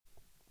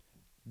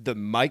The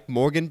Mike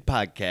Morgan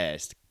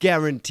Podcast,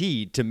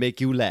 guaranteed to make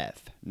you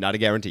laugh. Not a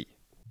guarantee.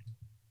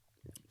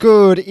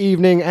 Good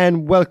evening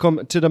and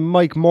welcome to the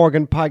Mike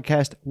Morgan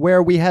Podcast,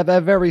 where we have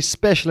a very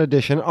special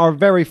edition. Our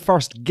very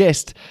first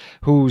guest,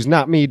 who's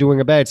not me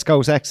doing a bad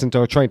Scouse accent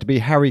or trying to be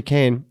Harry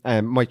Kane.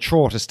 My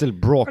throat is still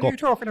broke up. What are you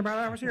talking about?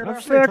 I was here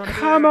last night.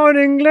 Come on,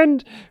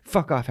 England.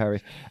 Fuck off,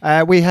 Harry.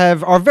 We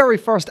have our very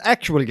first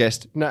actual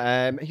guest.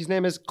 His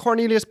name is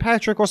Cornelius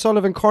Patrick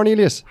O'Sullivan.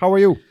 Cornelius, how are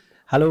you?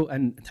 Hello,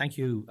 and thank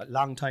you,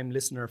 long-time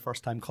listener,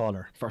 first-time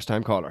caller.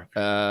 First-time caller.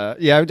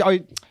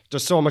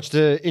 There's so much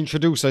to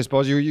introduce, I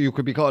suppose. You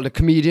could be called a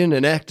comedian,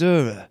 an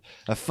actor,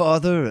 a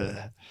father,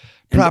 a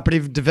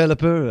property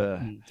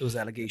developer. Those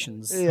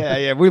allegations.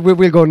 Yeah,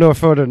 we'll go no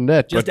further than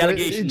that. Just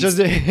allegations.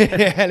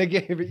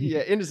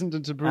 Innocent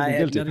until proven I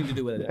guilty. had nothing to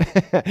do with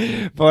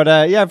it.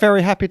 But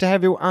very happy to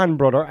have you on,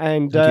 brother.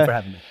 And Thank you for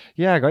having me.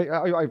 Yeah,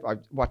 I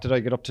what did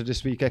I get up to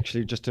this week,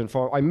 actually, just to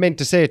inform? I meant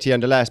to say to you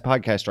on the last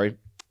podcast, right?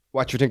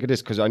 What you think of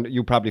this, because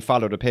you probably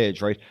follow the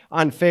page, right?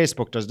 On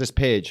Facebook, there's this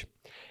page.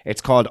 It's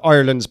called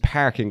Ireland's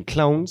Parking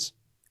Clowns.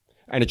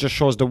 And it just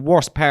shows the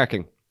worst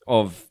parking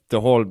of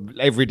the whole,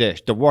 every day.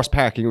 The worst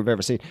parking we've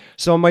ever seen.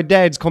 So my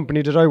dad's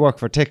company that I work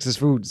for, Texas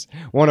Foods,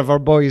 one of our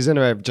boys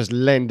anyway, just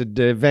landed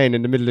the van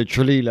in the middle of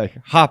Tralee, like,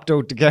 hopped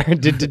out the car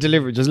and did the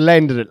delivery, just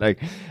landed it,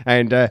 like.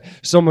 And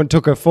someone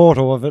took a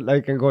photo of it,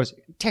 like, and goes,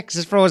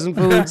 Texas Frozen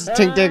Foods,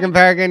 think they can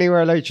park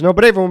anywhere, like, you know.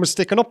 But everyone was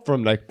sticking up for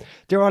him, like.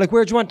 They were all like,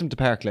 where do you want him to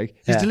park, like?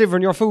 He's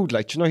delivering your food,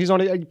 like, you know. He's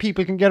only,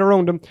 people can get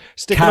around him,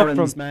 sticking up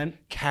for him. Man.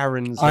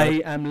 Karens.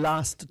 I am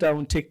lost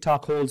down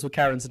TikTok holes with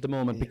Karens at the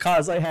moment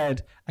because I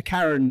had a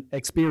Karen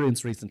experience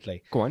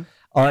recently. Go on.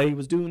 I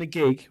was doing a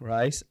gig,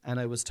 right? And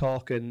I was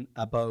talking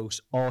about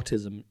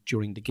autism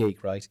during the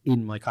gig, right?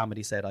 In my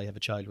comedy set, I have a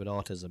child with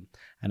autism.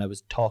 And I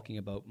was talking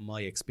about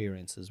my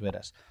experiences with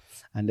it.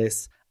 And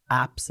this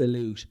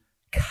absolute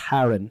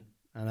Karen,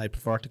 and I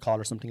prefer to call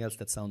her something else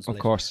that sounds of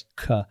like course.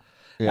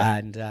 Yeah.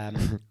 And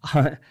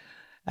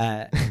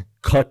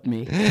cut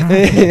me.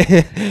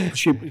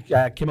 She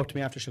came up to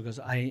me after, she goes,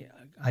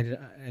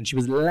 and she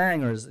was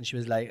langers, and she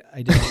was like,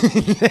 I don't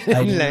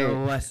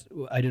know.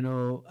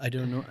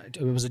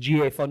 It was a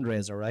GA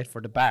fundraiser, right,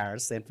 for the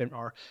bars, St. Finn,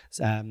 or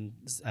St.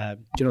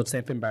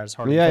 Finn Bars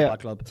Hurling Football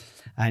Club,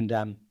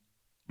 and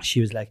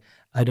she was like,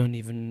 I don't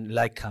even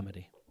like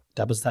comedy.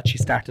 That she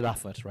started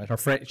off with, right? Her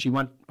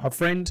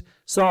friend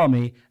saw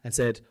me and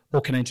said, "Oh,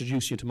 can I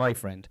introduce you to my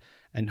friend?"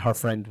 And her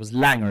friend was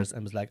langers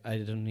and was like, I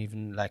don't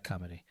even like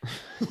comedy.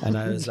 And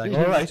I was like,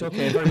 all right,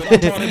 okay, very good. I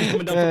thought I was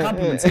coming down for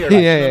compliments here.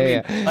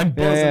 Like, I'm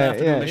buzzing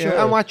after doing the show.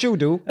 And what do you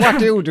do?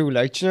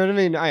 Like, do you know what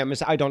I mean?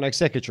 I don't like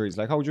secretaries.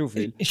 Like, how do you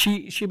feel?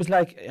 She was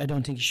like, I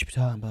don't think you should be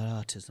talking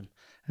about autism.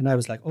 And I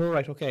was like, all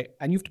right, okay.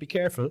 And you have to be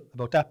careful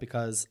about that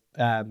because,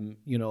 I'm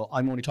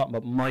only talking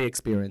about my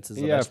experiences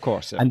of it. Of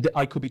course. Yeah. And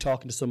I could be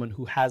talking to someone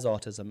who has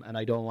autism, and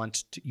I don't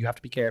want to, you have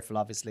to be careful,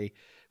 obviously,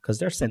 because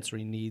there's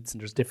sensory needs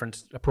and there's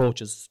different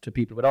approaches to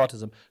people with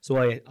autism. So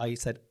I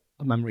said,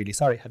 I'm really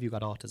sorry, have you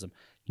got autism?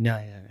 No,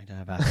 I don't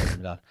have autism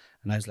at all.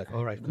 And I was like,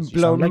 all right.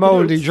 Blown like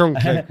mouldy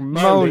drunk, like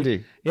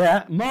mouldy.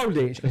 Yeah,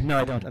 mouldy. She goes, no,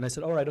 I don't. And I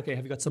said, all right, okay,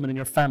 have you got someone in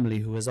your family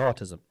who has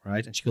autism,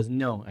 right? And she goes,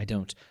 no, I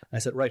don't. And I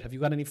said, right, have you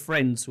got any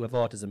friends who have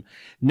autism?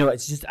 No, I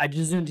just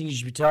don't think you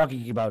should be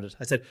talking about it.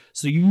 I said,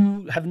 so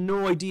you have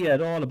no idea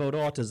at all about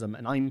autism,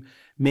 and I'm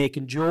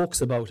making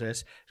jokes about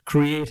it,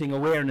 creating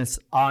awareness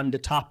on the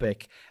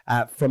topic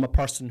from a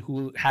person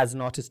who has an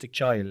autistic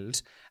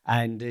child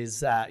and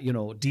is,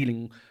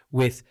 dealing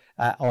with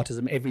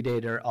autism every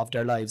day of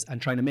their lives and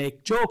trying to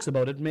make jokes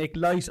about it, make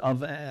light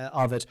of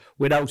it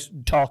without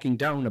talking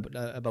down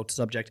about the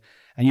subject.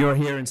 And you're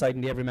here inside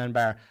in the Everyman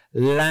Bar,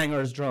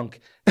 langers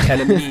drunk,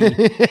 telling me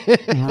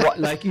what,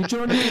 like, you know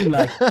what I mean?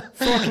 Like,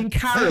 fucking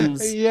Karens.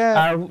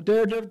 They're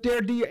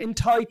the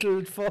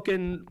entitled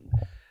fucking,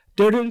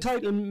 they're the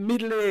entitled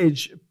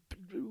middle-aged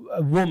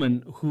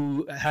woman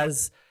who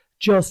has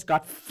just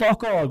got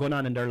fuck all going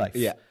on in their life.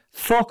 Yeah.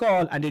 Fuck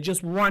all, and they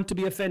just want to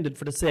be offended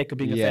for the sake of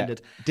being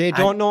offended. They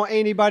don't know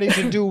anybody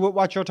to do with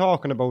what you're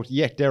talking about,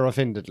 yet they're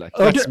offended. Like,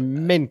 that's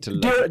mental.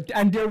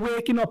 They're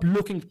waking up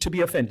looking to be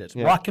offended.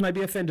 Yeah. What can I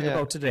be offended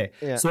about today?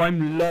 Yeah. So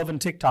I'm loving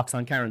TikToks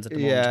on Karens at the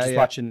moment, just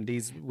watching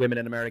these women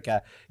in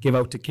America give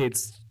out to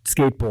kids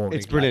skateboarding.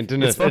 It's brilliant,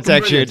 isn't it? It's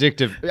actually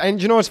addictive.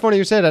 And you know, it's funny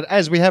you say that.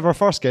 As we have our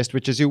first guest,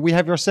 which is you, we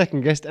have your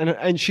second guest,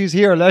 and she's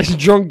here, like,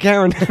 drunk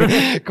Karen.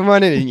 Come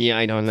on in. Yeah,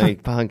 I don't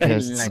like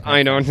podcasts.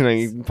 I don't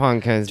like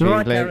podcasts. Do you know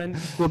what, Karen?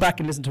 Go back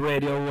and listen to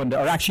Radio 1,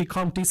 or actually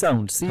County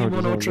Sound.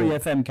 C103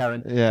 FM,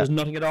 Karen. Yeah. There's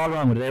nothing at all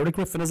wrong with it. Eric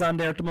Griffin is on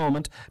there at the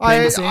moment,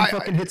 playing the same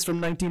fucking hits from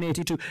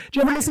 1982. Do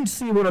you ever listen to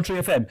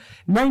C103 FM?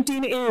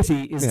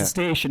 1980 is the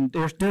station.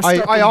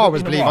 I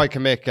always believe I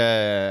can make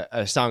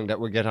a song that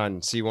will get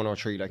on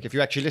C103. Like, if you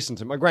actually listen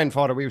to it. My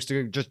grandfather, we used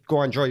to just go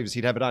on drives,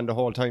 he'd have it on the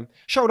whole time.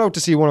 Shout out to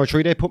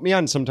C103, they put me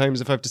on sometimes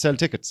if I have to sell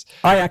tickets.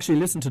 I actually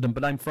listen to them,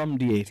 but I'm from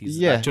the 80s.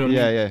 Yeah,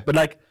 yeah. But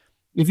like,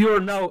 if you're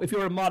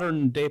a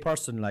modern day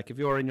person, like if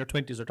you're in your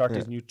 20s or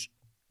 30s and you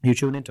You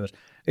tune into it.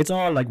 It's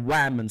all like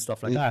Wham and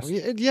stuff like that.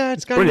 Yeah,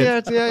 it's kind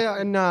of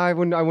yeah. No, I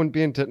wouldn't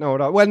be into it.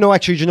 No. Well, no,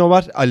 actually, do you know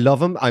what? I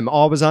love him. I'm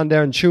always on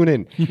there and tune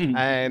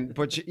in.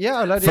 But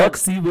yeah,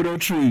 Foxy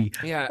 103.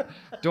 Yeah,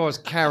 those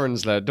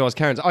Karens, lad. Those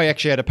Karens. I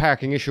actually had a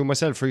parking issue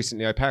myself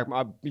recently. I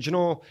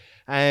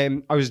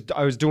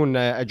was doing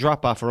a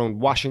drop off around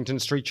Washington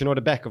Street. You know,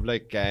 the back of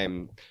like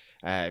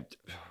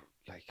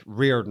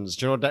Reardon's,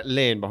 do you know that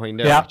lane behind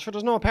there? Yeah. Sure,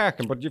 there's no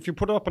parking, but if you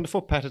put it up on the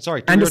footpath, it's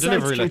alright. And the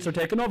side streets are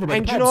taken over by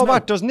and the do you know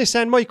what? There's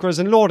Nissan Micras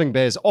and loading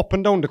bays up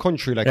and down the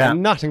country,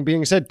 and nothing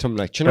being said to them,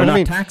 do you know what I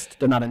mean? They're not taxed,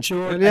 they're not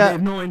insured, and they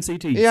have no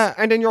NCTs. Yeah,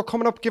 and then you're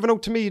coming up, giving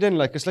out to me then,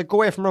 it's like, go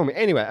away from around me.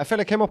 Anyway, a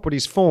fella came up with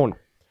his phone.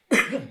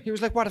 He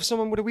was like, what if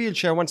someone with a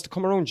wheelchair wants to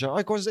come around you?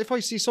 I goes, if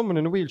I see someone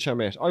in a wheelchair,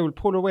 mate, I will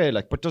pull away,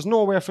 but there's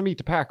nowhere for me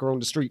to park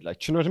around the street, do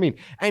you know what I mean?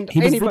 And he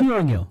was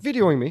videoing you?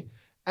 Videoing me.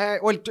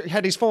 He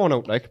had his phone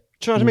out, do you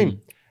know what I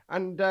mean?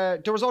 And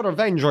there was other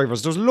van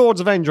drivers. There's loads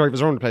of van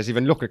drivers around the place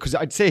even looking, because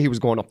I'd say he was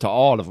going up to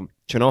all of them,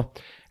 you know.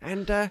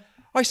 And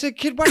I said,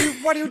 kid, what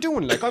are you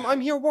doing?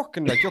 I'm here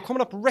working. You're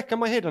coming up wrecking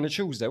my head on a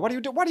Tuesday. What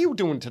are you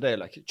doing today?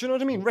 Do you know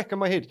what I mean? Wrecking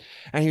my head.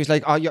 And he was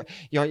like, oh,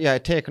 you're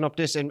taking up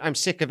this, and I'm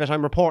sick of it.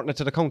 I'm reporting it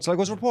to the council. I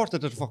goes, report it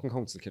to the fucking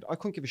council, kid. I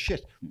couldn't give a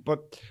shit.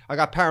 But I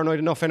got paranoid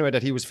enough anyway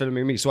that he was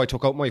filming me, so I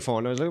took out my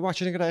phone. I was like, what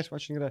do you think of that?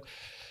 What do you think of that?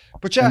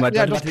 But what do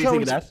you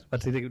think of that?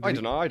 What do you think? I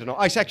don't know.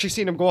 I actually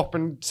seen him go up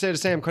and say the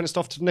same kind of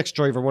stuff to the next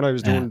driver when I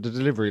was doing the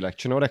delivery,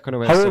 you know, that kind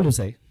of way. How old was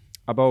he?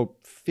 About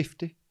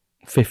 50.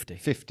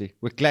 50.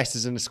 With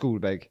glasses in a school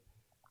bag.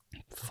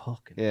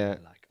 Fucking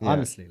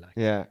honestly.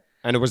 Yeah.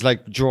 And it was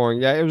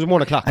during, it was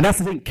 1 o'clock. And that's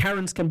the thing,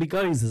 Karens can be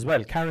guys as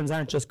well. Karens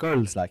aren't just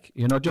girls,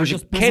 you know, they're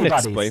just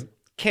busybodies.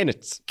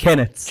 Kenneths.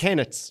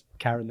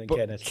 Karen and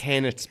Kenneth.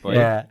 Kenneths, boy.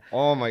 Yeah.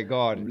 Oh my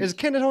God. Is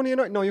Kenneth only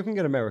no, you can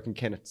get American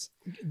Kenneths.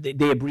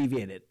 They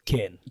abbreviate it.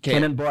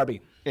 Ken and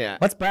Barbie. Yeah.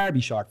 What's Barbie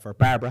short for?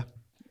 Barbara.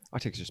 I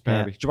think it's just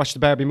Barbie. Did you watch the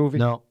Barbie movie?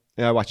 No.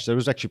 Yeah, I watched it. It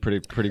was actually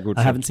pretty good.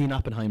 I haven't seen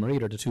Oppenheimer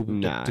either, the two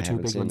big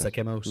ones that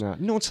came out.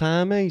 No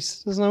time,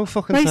 mate. There's no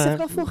fucking time. I've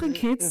got fucking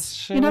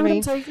kids. You know what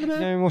I'm talking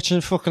about? I'm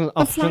watching fucking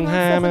Oppenheimer.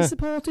 I'm fucking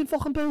supporting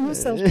fucking Bill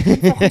herself.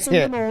 Fucking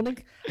Sunday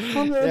morning.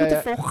 What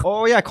the fuck?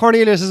 Oh yeah,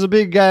 Cornelius is a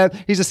big,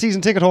 he's a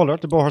season ticket holder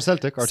to Boher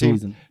Celtic, our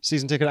team.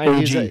 Season ticket.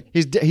 And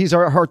he's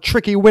her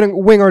tricky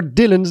winger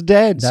Dylan's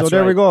dad. So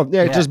there we go.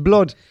 Yeah, just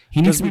blood.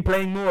 He needs to be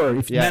playing more.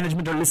 If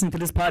management are listening to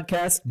this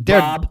podcast,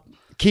 Bob.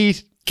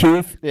 Keith.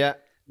 Yeah.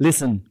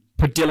 Listen.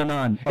 Put Dylan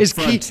on. Is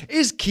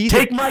Keith?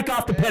 Take Mike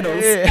off the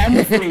pedals and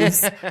the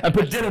fleece and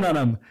put Dylan on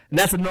him. And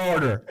that's an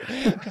order.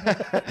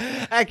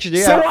 Actually,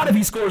 So what if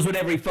he scores with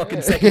every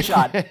fucking second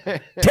shot?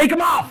 Take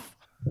him off.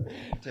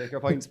 Take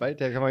your points, mate.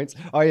 Take your points.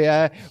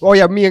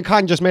 Me and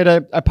Con just made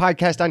a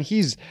podcast on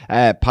his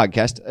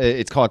podcast.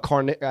 It's called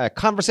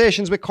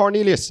Conversations with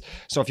Cornelius.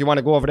 So if you want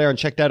to go over there and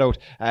check that out,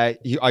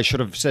 I should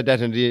have said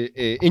that in the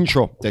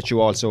intro that you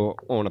also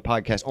own a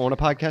podcast. Own a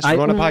podcast? I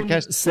run a own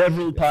podcast?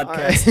 Several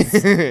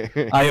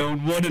podcasts. I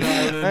own one in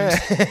Ireland.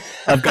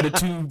 I've got a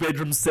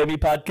 2-bedroom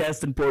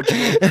semi-podcast in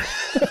Portugal.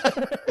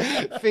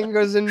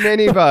 Fingers in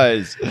many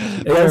pies.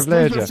 Let's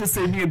just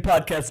say me and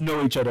podcasts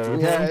know each other.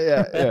 Okay?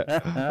 Yeah.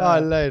 Oh,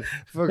 lad.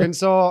 Fucking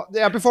so,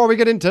 before we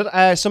get into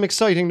it, some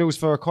exciting news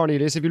for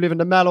Cornelius. If you live in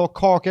the Mallow,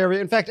 Cork area,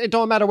 in fact, it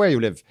don't matter where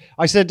you live.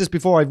 I said this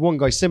before, I've one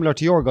guy similar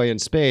to your guy in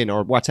Spain,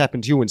 or what's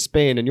happened to you in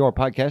Spain in your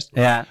podcast.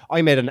 Yeah.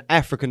 I made an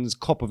Africans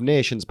Cup of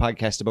Nations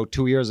podcast about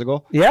 2 years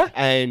ago. Yeah.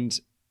 And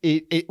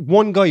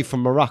one guy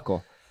from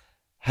Morocco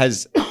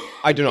has,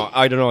 I don't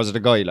know, is it a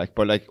guy,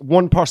 but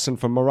one person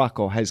from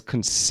Morocco has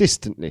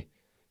consistently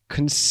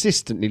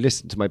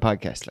listened to my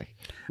podcast,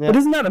 But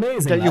isn't that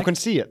amazing? You can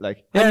see it,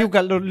 and you've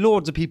got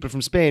loads of people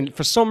from Spain.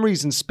 For some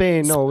reason,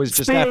 Spain is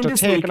just after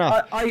taking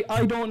off.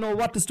 I don't know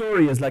what the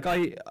story is. I'm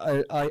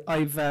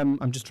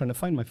just trying to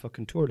find my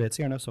fucking tour dates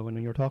here now. So when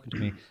you're talking to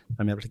me,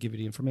 I'm able to give you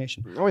the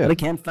information. Oh yeah, but I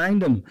can't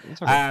find them.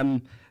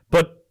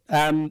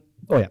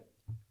 Okay.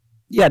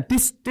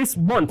 This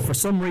month for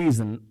some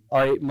reason,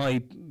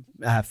 my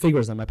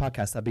figures on my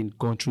podcast have been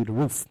going through the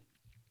roof,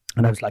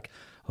 and I was like,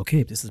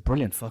 okay, this is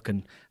brilliant,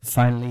 fucking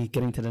finally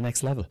getting to the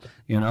next level,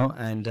 you know?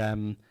 And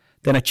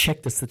then I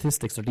checked the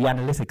statistics or the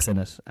analytics in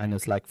it, and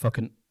it's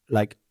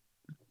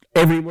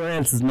everywhere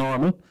else is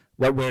normal,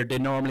 where they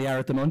normally are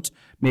at the month,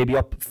 maybe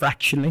up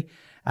fractionally.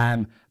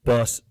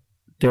 But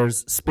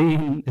there's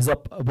Spain is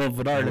up above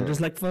with Ireland. There's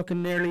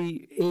fucking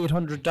nearly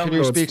 800 downloads. Can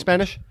you speak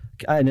Spanish?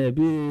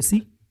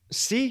 Sí.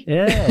 See?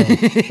 Yeah.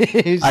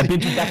 I've been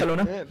to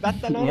Barcelona.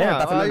 Barcelona.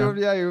 Yeah,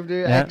 Barcelona. You have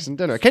the accent,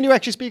 don't you? Can you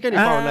actually speak any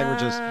foreign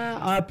languages?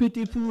 Un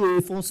petit peu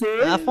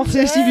français.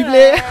 Français, s'il vous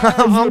plaît.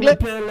 Anglais.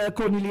 Je m'appelle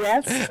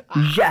Cornelius.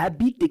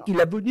 J'habite à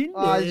Kilavudin.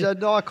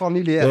 J'adore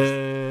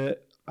Cornelius.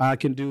 I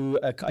can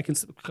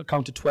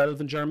count to 12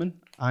 in German.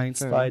 1,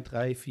 2,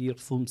 3, 4,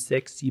 5,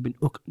 6, 7,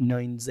 8,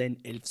 9, 10,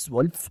 11,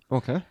 12.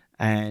 Okay.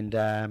 And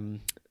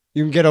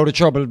you can get out of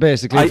trouble,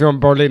 basically. If you're in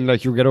Berlin,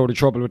 you get out of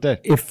trouble with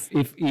that. If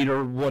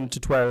either 1 to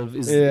 12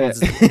 is in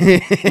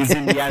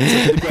the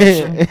answer to the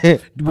question,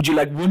 would you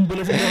like one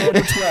bullet in the head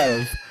or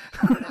 12?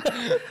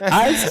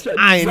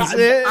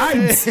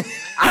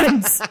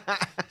 Eins,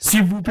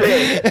 s'il vous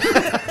plaît.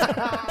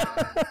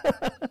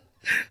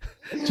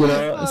 You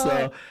know,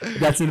 so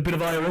that's a bit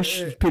of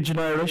Irish, pigeon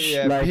Irish,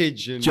 Yeah, like,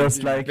 pigeon,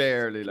 just like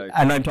barely like.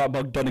 and I'm talking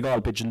about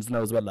Donegal pigeons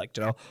now as well, like,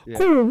 you know,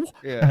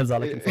 Yeah. that's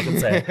all I can fucking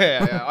say.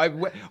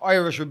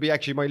 Irish would be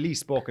actually my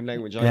least spoken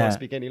language. I don't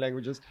speak any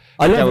languages.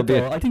 I That love would it be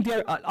though. I think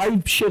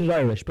I'm shit at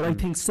Irish, but I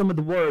think some of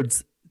the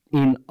words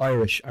in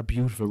Irish are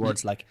beautiful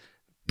words, like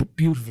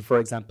beautiful, for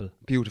example.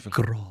 Beautiful.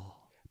 Gra.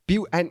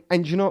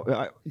 And you know,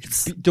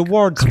 the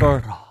words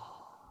for...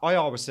 I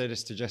always say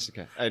this to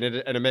Jessica, and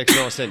it makes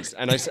no sense.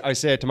 And I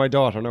say it to my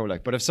daughter now,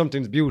 like, but if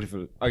something's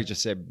beautiful, I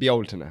just say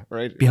Beoltana,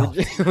 right?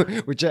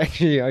 Which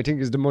actually I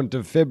think is the month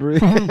of February.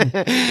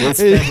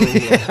 It's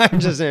February. I'm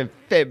just saying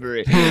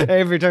February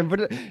every time,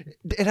 but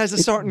it has a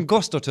certain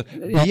gusto to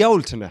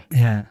Beoltana.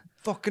 Yeah.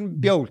 Fucking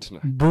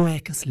Beoltana.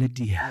 Buekas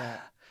Lydia.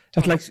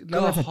 Just like,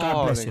 God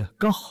bless you.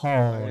 Go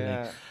home.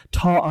 Yeah.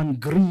 Ta on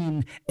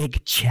green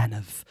egg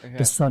chanav.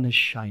 The sun is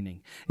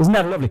shining. Isn't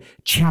that lovely?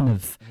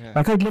 Chanav.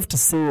 Like, I'd love to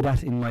say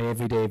that in my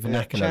everyday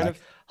vernacular.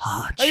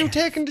 Are you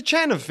taking the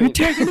chanav? You're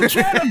taking the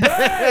chanav,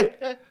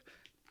 boy!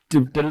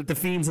 The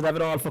fiends that have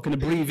it all fucking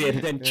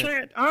abbreviated then.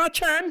 Chan,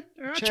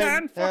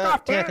 fuck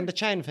off, taking the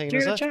chan thing,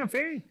 is it?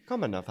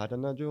 Come on, I've had a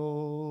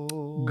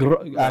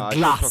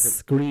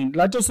glass, green.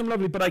 Like, there's some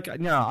lovely, but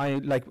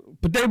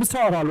but they was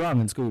taught all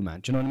wrong in school, man.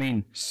 Do you know what I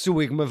mean?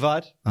 Suig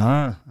Mavad.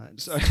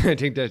 So I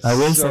think that's... I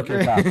will suck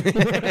your cock.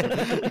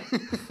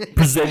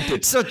 Present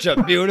it. Such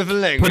a beautiful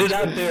language. Put it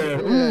out there.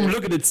 Ooh,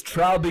 look at its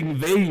throbbing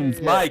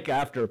veins. Mike,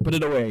 after. Put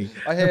it away.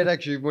 I hate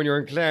actually when you're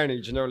in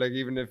Clarny, you know, like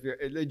even if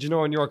you're, you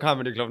know, in your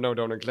comedy club now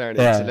down in Clarny,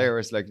 it's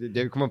hilarious. Like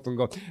they come up and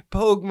go,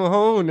 Pogue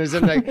Mahone, as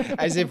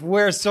if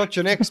we're such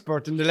an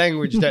expert in the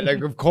language that,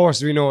 like, of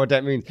course we know what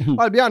that means.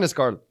 I'll be honest,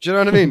 Carl. Do you know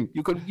what I mean?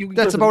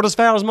 That's about as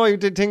far as my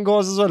thing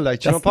goes as well.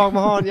 Like, you know, Pogue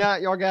Mahone, yeah,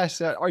 your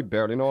guess. I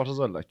barely know it as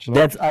well. Like, you know?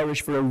 That's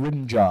Irish for a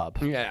rim job.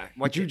 Yeah,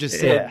 what you just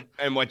said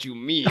and what you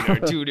mean are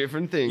two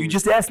different things. You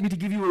just asked me to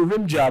give you a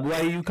rim job. Why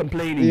are you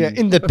complaining? Yeah,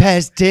 in the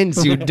past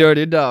tense, you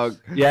dirty dog.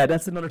 Yeah,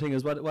 that's another thing.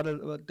 Is there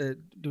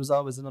was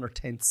always another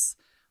tense.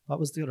 What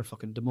was the other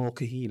fucking Demo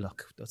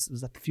Cahilach?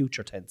 Was that the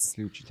future tense?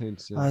 Future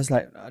tense, yeah. I was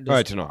like, I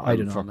don't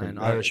know, man.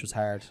 Irish was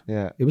hard.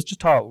 Yeah. It was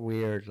just taught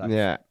weird. Like,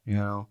 yeah. You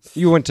know.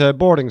 You went to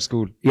boarding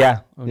school?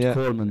 Yeah. I went to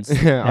Coleman's.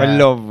 Yeah. I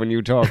love when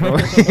you talk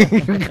about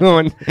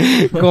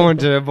going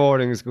to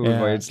boarding school,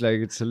 but it's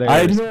hilarious.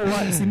 I know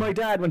what. See, my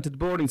dad went to the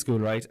boarding school,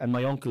 right? And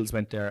my uncles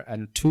went there,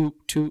 and two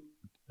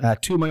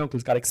of my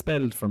uncles got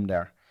expelled from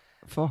there.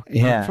 Fuck.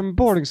 Yeah. From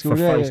boarding school.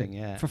 For fighting,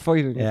 yeah. For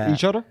fighting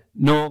each other?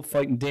 No,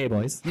 fighting day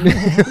boys.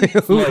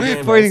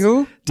 Fighting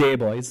who? Day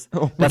boys.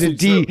 Oh, that's a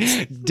D.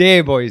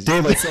 Day boys.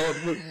 Day boys. So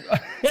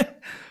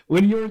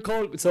when you're in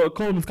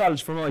Coleman's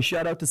College from Moy,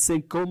 shout out to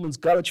St. Coleman's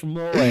College from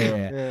Moy.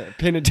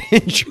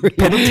 Penitentiary.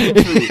 I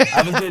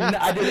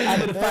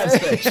did a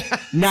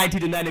 5-stretch. 90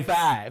 to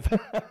 95.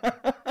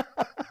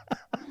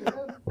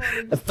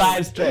 A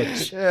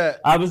 5-stretch. Yeah.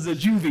 I was a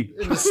juvie.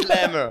 The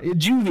slammer. A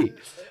juvie.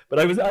 But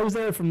I was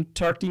there from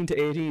 13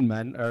 to 18,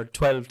 man, or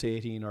 12 to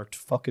 18, or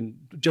fucking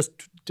just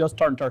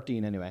turned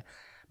 13 anyway.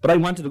 But I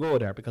wanted to go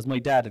there because my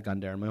dad had gone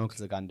there and my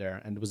uncles had gone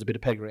there, and there was a bit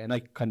of pedigree, and I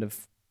kind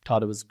of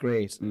thought it was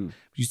great.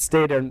 You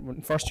stay there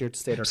first year to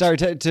stay there. Sorry,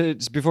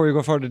 before you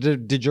go further,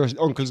 did your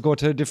uncles go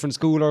to a different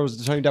school, or was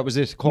the time that was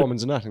it,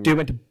 Coleman's and nothing? They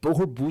went to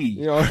Boherbue.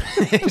 You know,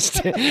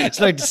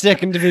 it's like the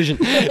second division.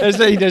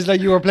 It's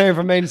like you were playing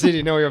for Main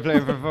City, now you're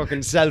playing for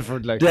fucking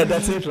Salford. Like, yeah,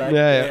 that's it. Like,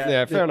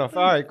 yeah, fair enough.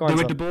 All right, go on. They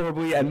went to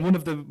Boherbue, and one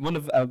of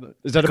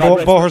is that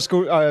a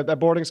school, a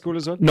boarding school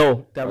as well?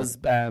 No, that was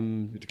you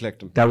had to collect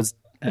them. That was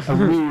a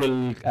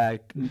rural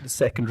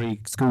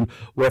secondary school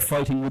where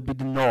fighting would be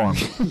the norm.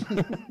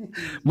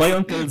 My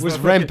uncles was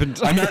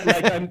rampant.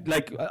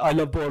 I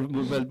love both.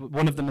 Well,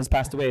 one of them has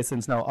passed away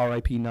since now,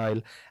 R.I.P.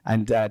 Niall,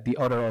 and the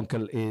other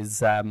uncle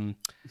is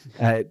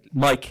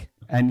Mike,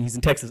 and he's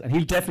in Texas, and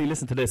he'll definitely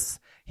listen to this.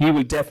 He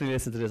will definitely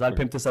listen to this. I'll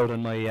pimp this out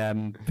on my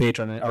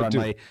Patreon or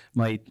on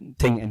my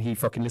thing, and he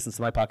fucking listens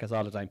to my podcast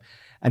all the time.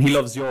 And he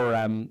loves your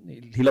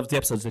he loves the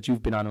episodes that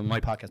you've been on my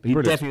podcast. But he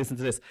definitely listens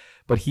to this.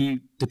 But the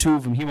two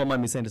of them, he won't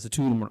mind me saying this, the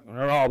two of them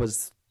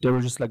they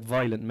were just like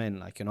violent men,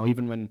 like, you know,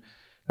 even when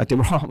like they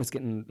were always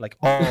getting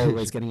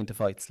into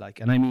fights, like,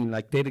 and I mean,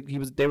 like they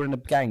were in a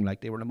gang,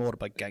 like they were in a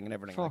motorbike gang and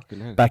everything,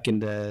 like, back in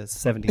the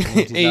 70s and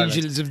 80s.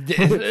 Angels of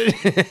Death.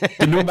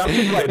 The no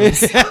mountain riders.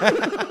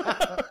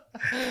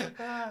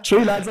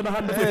 3 lads on a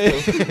Honda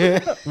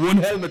 50. 1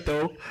 helmet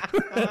though.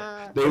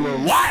 They were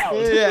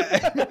wild.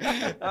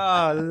 Yeah.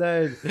 Oh,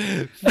 lad.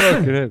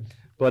 Fucking hell.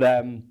 But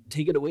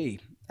take it away.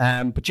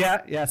 But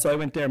yeah. So I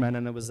went there, man,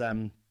 and it was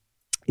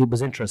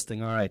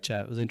interesting. All right,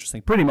 it was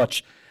interesting. Pretty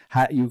much,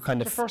 you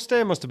kind of. The first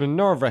day must have been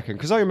nerve-wracking,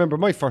 because I remember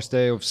my first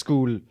day of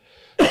school.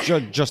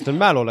 Just in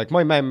Mallow, like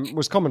my mum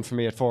was coming for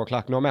me at 4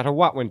 o'clock, no matter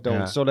what went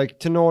down. So like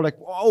to know, like,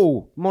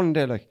 oh,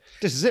 Monday, like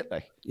this is it,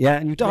 like. Yeah,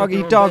 and you Dog take your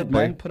eat own dog, bed, boy.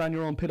 man. Put on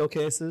your own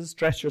pillowcases,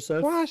 dress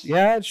yourself. What?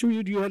 Yeah, sure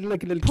you had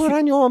like a little Put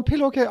on your own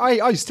pillowcase.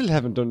 I still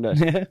haven't done that.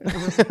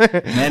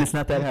 Man, it's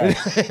not that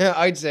hard.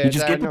 I'd say You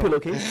just get the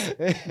pillowcase,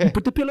 you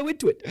put the pillow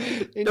into it.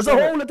 There's a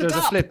hole at the There's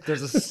top. a flip.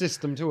 There's a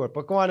system to it.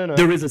 But go on,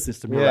 There is a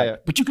system, you're Yeah, right. yeah.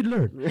 But you could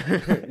learn.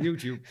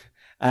 YouTube.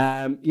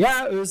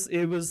 Yeah,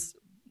 it was.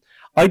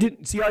 I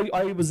didn't see.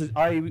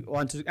 I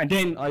wanted, and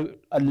then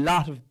a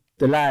lot of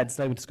the lads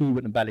that I went to school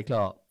with in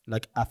Ballyclaw,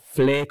 like a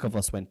flake of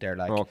us went there.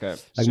 Like, Okay.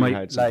 like So you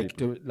had some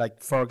people.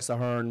 like Fergus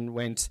Ahern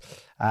went,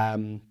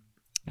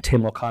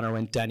 Tim O'Connor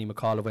went, Danny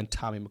McCullough went,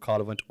 Tommy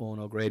McCullough went, Owen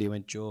O'Grady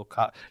went, Joe.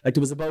 Like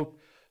there was about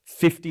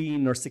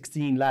 15 or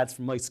 16 lads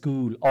from my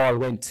school all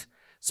went.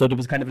 So there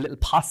was kind of a little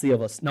posse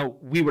of us. Now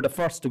we were the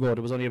first to go.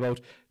 There was only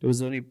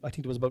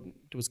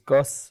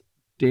Gus,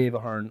 Dave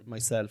Ahern,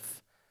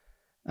 myself.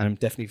 And I'm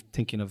definitely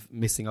thinking of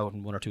missing out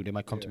on one or two. They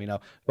might come to me now.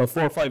 About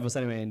 4 or 5 of us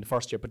anyway in the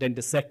first year. But then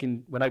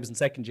when I was in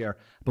second year,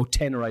 about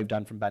 10 arrived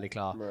on from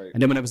Ballyclaw. Right.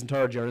 And then when I was in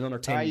third year, another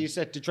 10. You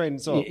set to train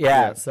so.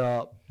 Yeah.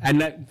 So,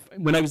 and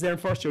when I was there in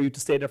first year, you had to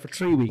stay there for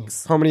 3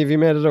 weeks. How many of you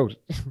made it out?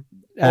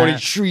 Only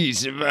 3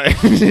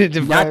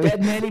 survived. Not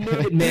that many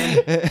made it, man.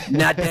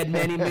 Not that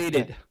many made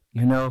it.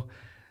 You know.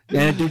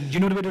 You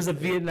know the way there's a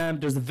Vietnam,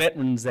 there's a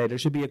Veterans Day. There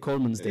should be a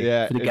Coleman's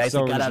Day for the guys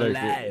that got out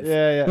alive.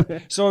 Yeah.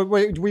 So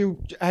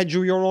had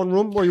you your own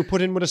room? Were you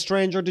put in with a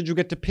stranger? Did you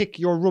get to pick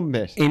your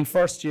roommate? In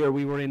first year,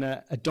 we were in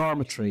a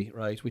dormitory,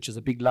 right, which is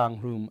a big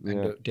long room,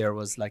 and there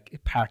was like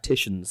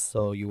partitions.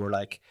 So you were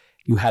like,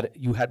 you had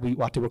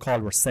what they were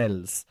called were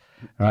cells,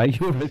 right?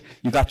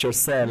 You got your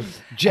cell.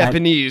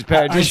 Japanese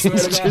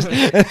partitions.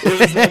 It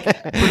was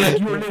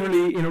like you were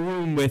literally in a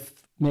room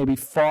with maybe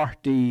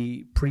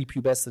 40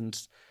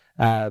 prepubescent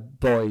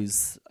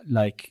boys,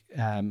 like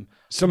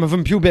some of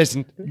them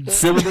pubescent,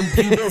 some of them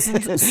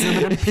pubescent, some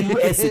of them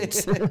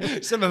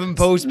pubescent, some of them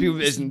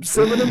post-pubescent,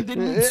 some of them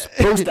didn't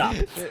post-op.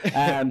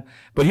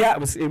 But yeah,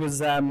 it was. Was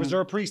there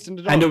a priest in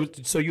the door?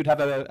 And so you'd have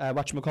a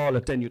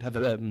whatchamacallit, then you'd have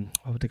a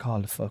what would they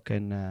call it?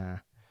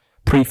 Fucking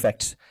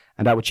prefect.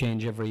 And that would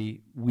change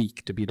every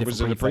week to be a different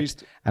Was it a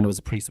priest? And it was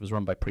a priest. It was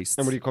run by priests.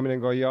 And would you come in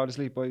and go, to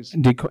sleep, boys?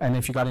 And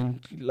if you got in,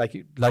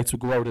 like, lights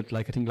would go out at,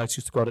 like, I think lights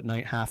used to go out at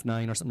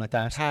 9:30 or something like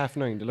that.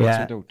 9:30, the lights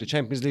went out. The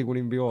Champions League wouldn't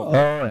even be over.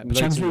 Oh, right. The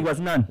Champions League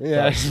wasn't on.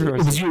 Yeah.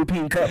 It was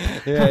European Cup.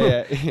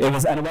 Yeah. It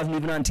wasn't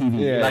even on TV.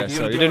 Yeah, like,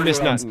 so you didn't miss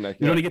nothing.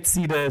 You only get to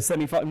see the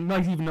semi-final. You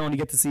might even only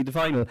get to see the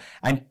final.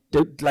 And,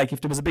 like,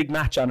 if there was a big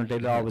match on it,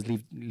 they'd always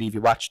leave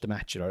you watch the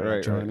match. Or,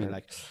 right, do you know what I right. mean?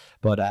 Like,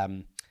 but,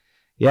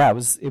 yeah, it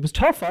was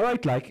tough, all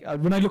right. Like,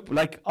 when I look,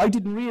 like, I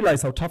didn't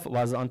realize how tough it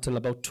was until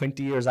about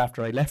 20 years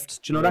after I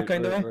left. Do you know that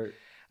kind of way?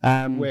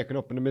 Right. Waking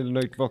up in the middle of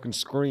the night, fucking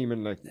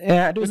screaming, like.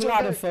 Yeah, there was a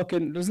lot of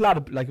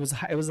like,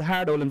 it was a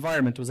hard old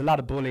environment. There was a lot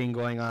of bullying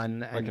going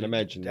on. I can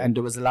imagine. And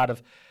there was a lot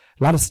of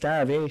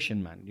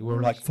starvation, man. You were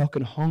like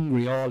fucking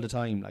hungry all the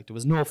time. Like there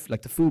was no,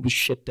 like the food was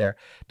shit there.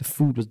 The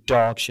food was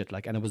dog shit,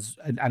 like, and it was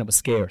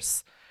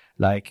scarce.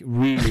 Like,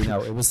 really,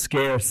 no, it was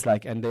scarce,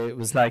 like, and it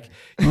was like,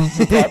 you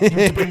had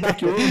to bring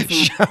back your own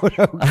food.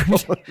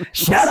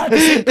 Shout out to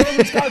St.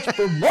 Coleman's Couch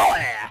for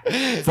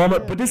more.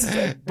 But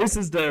this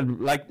is the,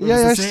 like,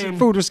 the same.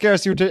 Food was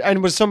scarce,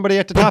 and was somebody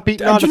at the top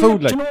eating all the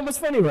food, like. Do you know what's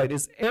funny, right,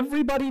 is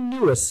everybody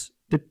knew it.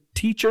 The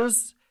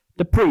teachers,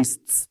 the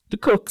priests, the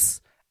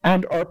cooks,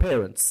 and our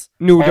parents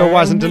knew there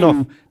wasn't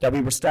enough. That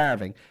we were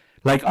starving.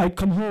 Like, I'd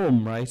come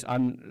home, right,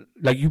 and,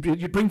 like,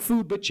 you'd bring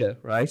food with you,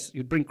 right?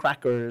 You'd bring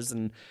crackers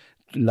and,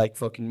 like,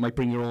 fucking might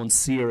bring your own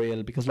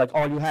cereal, because, like,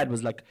 all you had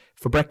was, like,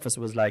 for breakfast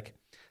was, like,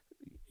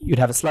 you'd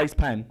have a sliced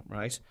pan,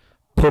 right,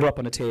 put up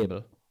on a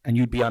table, and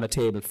you'd be on a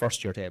table,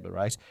 first year table,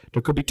 right?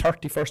 There could be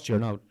 30 first year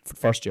now, for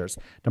first years.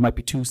 There might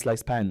be 2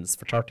 sliced pans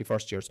for 30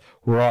 first years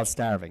who are all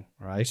starving,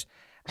 right?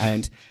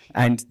 And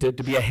to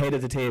be ahead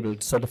of the table,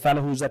 so the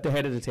fellow who's at the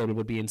head of the table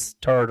would be in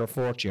 3rd or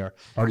 4th year,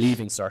 or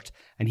leaving cert,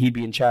 and he'd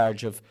be in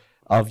charge of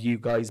you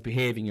guys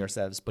behaving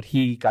yourselves, but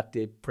he got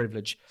the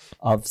privilege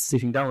of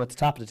sitting down at the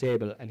top of the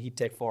table, and he'd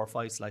take 4 or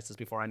 5 slices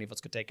before any of us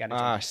could take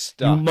anything.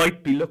 Stop. You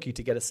might be lucky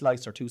to get a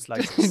slice or 2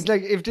 slices.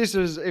 Like,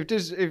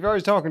 if I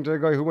was talking to a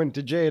guy who went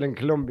to jail in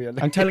Colombia,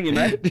 like, I'm telling you,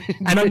 man,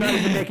 and I'm not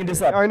even making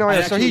this up. I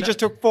know, so he just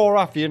took 4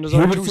 off you, and there's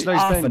only 2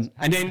 slices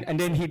pens. And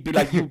then he'd be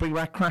like, you bring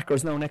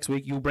crackers now next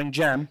week, you bring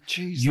jam,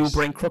 Jesus. You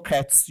bring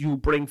croquettes, you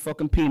bring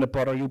fucking peanut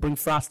butter, you bring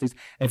Frosties.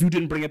 And if you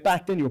didn't bring it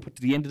back, then you were put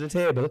to the end of the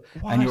table,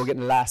 and you were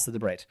getting the last of the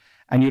bread.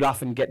 And you'd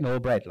often get no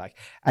bread, like.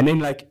 And then,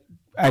 like,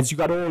 as you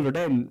got older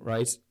then,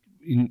 right,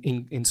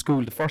 in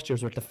school, the first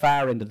years were at the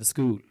far end of the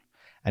school.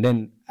 And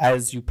then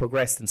as you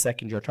progressed in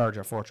 2nd year, 3rd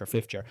year, 4th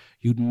year, 5th year,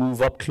 you'd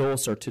move up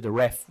closer to the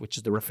ref, which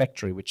is the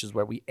refectory, which is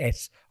where we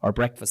ate our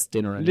breakfast,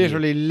 dinner, and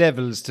literally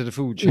levels to the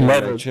food chain.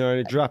 Levels. Like,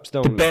 it drops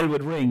down. The bell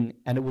would ring,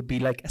 and it would be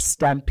like a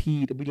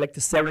stampede. It would be like the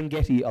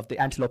Serengeti of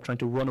the antelope trying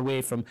to run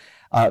away from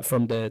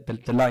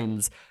the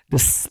lions. The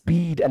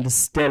speed and the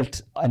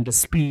stealth and the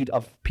speed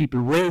of people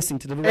racing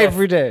to the ref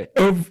every day.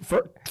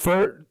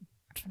 For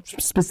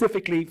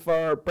specifically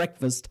for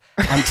breakfast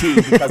and tea,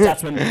 because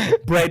that's when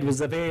bread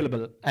was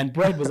available, and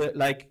bread was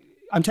like,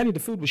 I'm telling you, the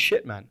food was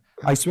shit, man.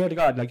 I swear to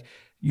God, like,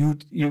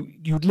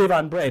 you'd live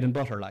on bread and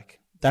butter, like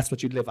that's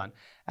what you'd live on.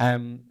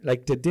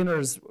 Like the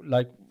dinners,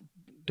 like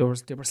they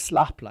were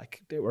slop,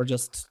 like they were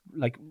just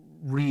like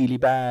really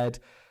bad,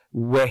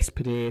 wet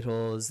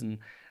potatoes and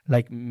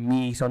like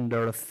meat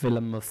under a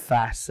film of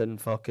fat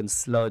and fucking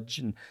sludge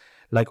and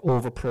like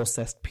over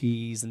processed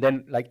peas, and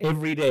then like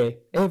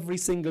every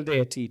single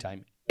day at tea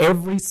time,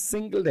 every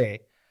single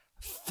day,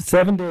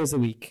 7 days a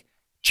week,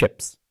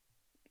 chips,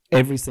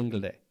 every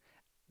single day,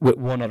 with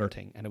one other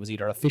thing, and it was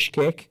either a fish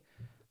cake,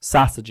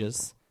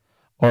 sausages,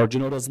 or do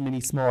you know those tiny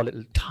small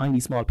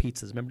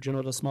pizzas? Remember, do you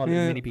know those small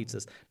little mini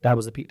pizzas? That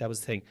was the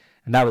thing,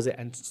 and that was it.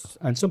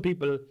 And some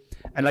people,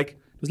 and like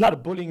there was a lot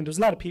of bullying, and there was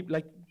a lot of people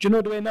like, do you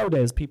know the way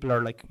nowadays people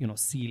are like, you know,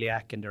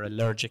 celiac and they're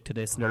allergic to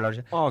this and they're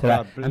allergic to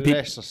that.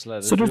 Bless us,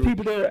 lads. So there's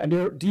people there and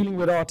they're dealing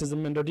with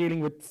autism and they're dealing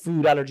with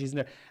food allergies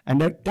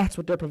and that's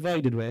what they're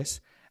provided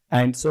with.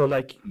 And so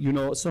like, you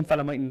know, some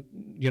fella might,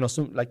 you know,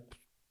 some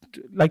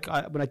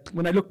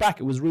when I look back,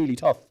 it was really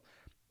tough,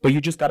 but you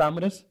just got on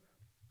with it.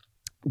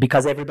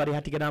 Because everybody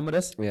had to get on with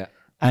it,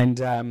 and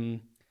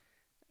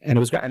it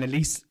was great. And at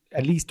least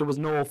there was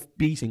no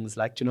beatings.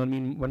 Like, do you know what I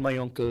mean? When my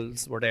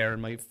uncles were there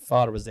and my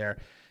father was there,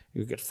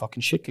 you get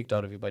fucking shit kicked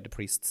out of you by the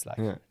priests. Like,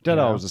 that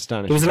always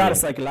astonished. There was a lot of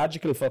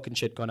psychological fucking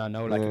shit going on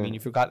now. Like, I mean,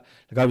 if you got,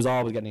 like, I was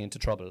always getting into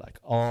trouble. Like,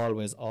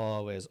 always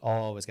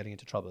getting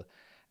into trouble.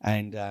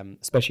 And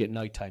especially at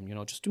night time, you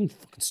know, just doing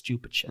fucking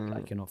stupid shit,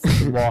 like, you know,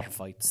 fucking water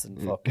fights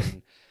and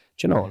fucking.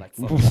 You know, like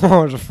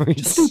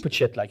just stupid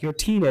shit. Like you're a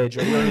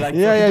teenager, you're like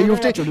you have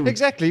to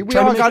exactly. We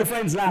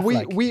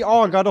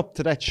all got up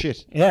to that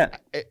shit. Yeah,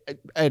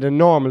 at a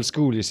normal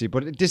school, you see.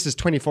 But this is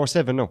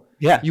 24/7 now.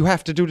 Yeah, you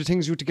have to do the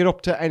things you have to get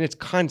up to, and it's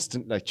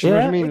constant. Like, you know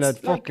what I mean? Like,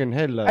 fucking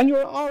hell. Like. And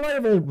all I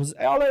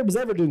was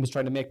ever doing was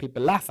trying to make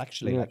people laugh.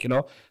 Actually, like, you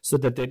know, so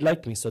that they'd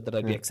like me, so that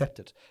I'd be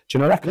accepted. Do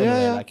you know that kind of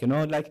way? Like, you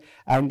know, like,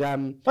 and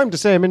I'm the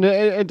same.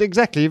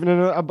 Exactly. Even in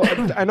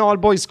an all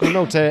boys school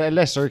now, to a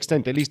lesser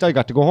extent. At least I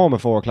got to go home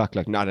at 4:00.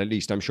 Like, not at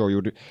least, I'm sure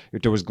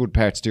there was good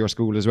parts to your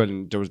school as well,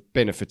 and there was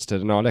benefits to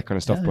it and all that kind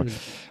of stuff. But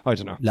I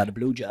don't know. A lot of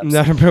blowjobs.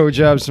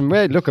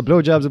 Look, a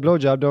blowjob's a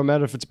blowjob. Don't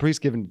matter if it's a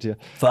priest giving it to you.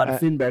 Father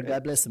Finberg,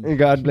 God bless him.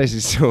 God bless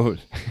his soul.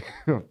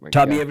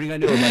 Taught me everything I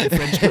know about the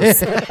French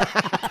kiss.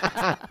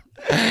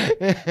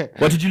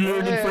 What did you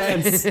learn in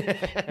France?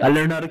 I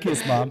learned how to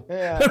kiss, Mom.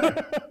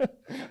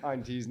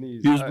 Auntie's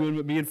knees. He was going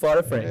with me and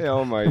Father Frank.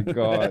 Oh my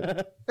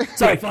God.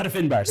 Sorry, Father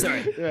Finbar.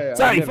 Sorry.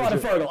 Sorry, Father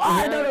Fergal.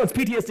 No, it's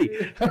PTSD.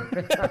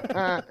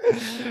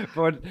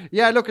 But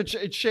yeah, look,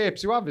 it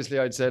shapes you, obviously,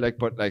 I'd say, like,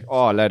 but like,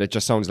 oh lad, it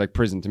just sounds like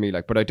prison to me,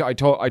 like, but I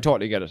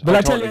totally get it. But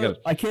I tell you,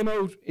 I came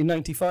out in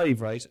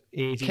 95, right?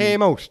 80.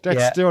 Came out.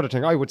 That's the other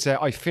thing. I would say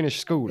I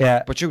finished school.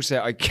 Yeah. But you say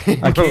I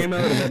came out of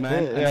it,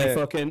 man.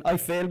 And I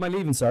failed my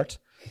leaving cert.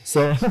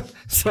 So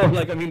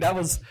like, I mean, that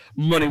was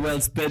money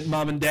well spent,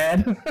 Mom and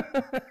Dad.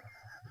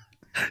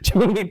 Do you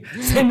know what I mean?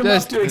 Send them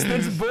off to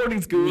expensive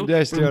boarding school.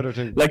 That's the other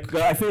thing. Like,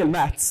 I failed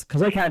maths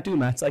because I can't do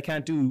maths. I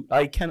can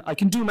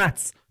do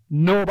maths,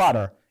 no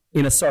bother,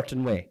 in a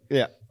certain way.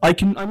 Yeah.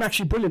 I'm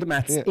actually brilliant at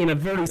maths in a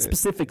very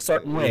specific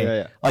certain way.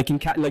 Yeah. I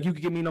can like, you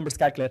could give me numbers to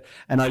calculate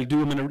and I'll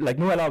do them in a, like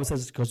Noel always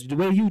says, because the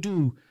way you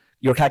do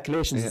your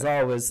calculations is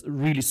always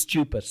really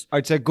stupid.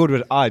 I'd say good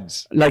with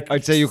odds. Like,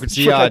 I'd say you could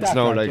see odds like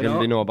now, like, and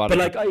be no about it. But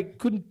like, I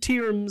couldn't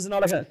theorems and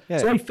all that kind of.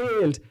 So I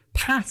failed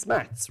past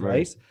maths,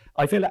 right?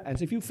 I failed that, and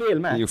so if you fail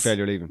maths, you fail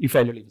your leaving.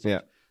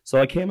 Yeah.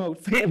 So I came out,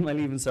 failed my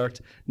leaving cert,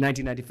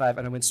 1995,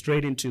 and I went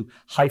straight into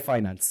high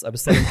finance. I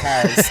was selling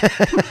cars.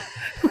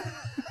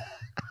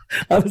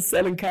 I was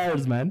selling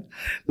cars, man.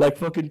 Like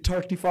fucking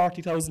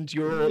 30,000-40,000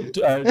 euro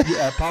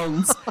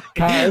pounds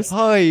cars.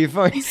 High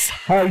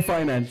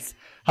finance.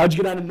 How'd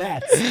you get on in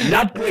maths?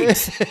 Not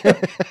great.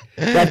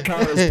 That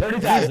car is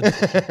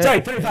 30,000.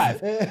 Sorry,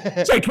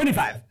 35. Sorry,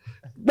 25.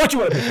 What you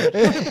want to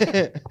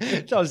pay?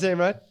 It's all the same,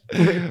 right?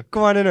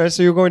 Come on in there.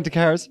 So you're going to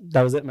cars.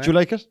 That was it, man. Do you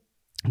like it?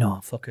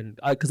 No, fucking.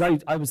 Because I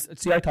thought I was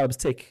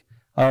thick.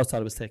 I always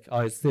thought it was thick.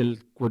 I still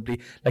would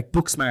be like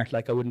book smart.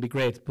 Like I wouldn't be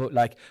great, but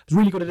like I was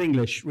really good at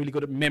English, really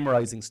good at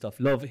memorizing stuff.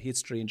 Love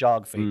history and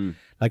geography.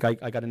 Like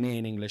I got an A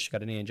in English,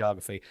 got an A in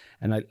geography,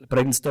 but I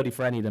didn't study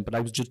for any of them. But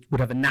I would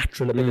have a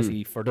natural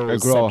ability for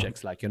those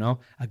subjects. Like, you know,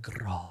 a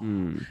graw.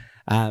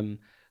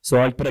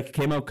 But I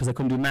came out because I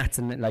couldn't do maths,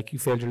 and like, you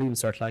failed your leaving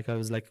cert. Like I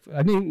was like,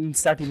 I didn't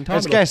start even talking.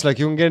 Let's guess, like,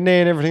 you can get an A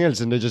and everything else,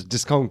 and they just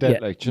discount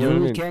that. Like, do you know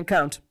what I mean? Can't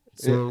count.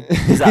 So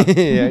he's out. Shoot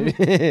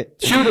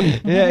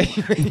him. Yeah,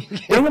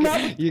 bring him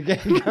up. You get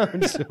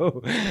count.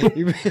 So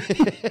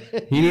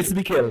he needs to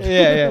be killed.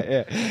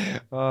 Yeah.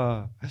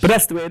 Oh. But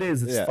that's the way it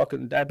is. It's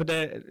fucking. But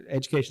the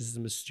education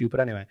system is stupid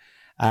anyway.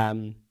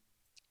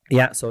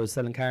 So I was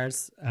selling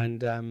cars,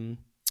 and I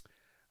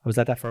was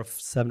at that for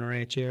 7 or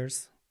 8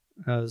 years.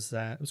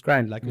 It was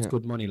grand. Like, it was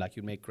good money. Like,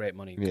 you'd make great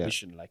money,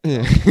 commission. Like,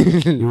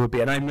 you would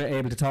be, and I'm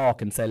able to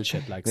talk and sell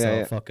shit. Like,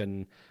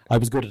 fucking, I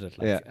was good at it.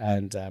 Like,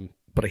 and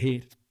but I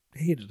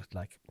hated it.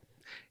 Like,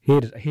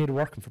 I hated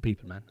working for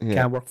people, man. I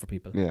can't work for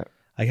people. Yeah,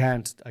 I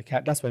can't.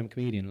 That's why I'm a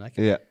comedian. Like,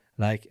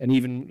 like, and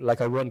even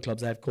like I run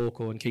clubs. I have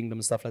Coco and Kingdom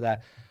and stuff like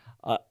that.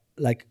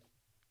 Like,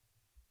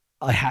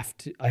 I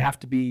have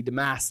to be the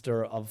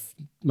master of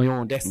my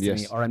own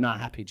destiny, or I'm not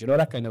happy. Do you know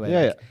that kind of way?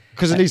 Yeah,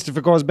 because at least if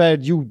it goes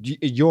bad,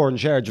 you're in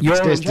charge of its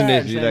destiny.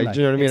 Like, do you know what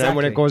I mean? Exactly. And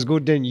when it goes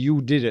good, then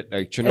you did it.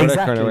 Like, do you know that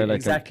kind of way? Like,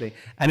 exactly.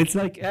 And it's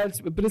like,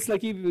 but it's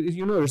like, even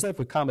you know yourself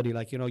with comedy.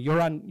 Like, you know, you're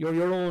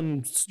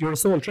a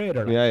sole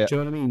trader. Like, yeah. Do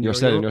you know what I mean? You're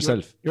selling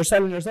yourself. You're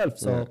selling yourself.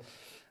 So,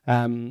 so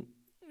I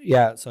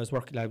was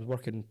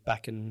working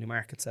back in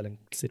Newmarket selling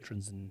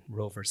Citroens and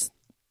Rovers.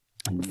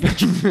 And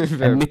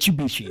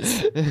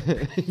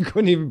Mitsubishis. You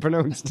couldn't even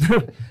pronounce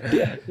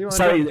it.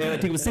 Sorry, I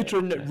think it was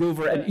Citroen,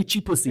 Rover, and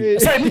Itchy Pussy.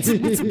 Sorry,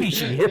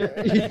 Mitsubishi.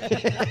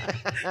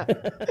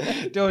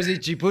 Those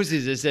itchy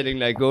pussies are selling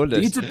like gold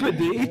dust.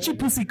 The Itchy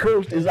Pussy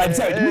Colt is. I'm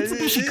sorry, the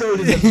Mitsubishi Colt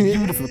is a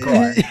beautiful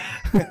car.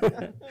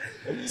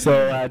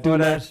 So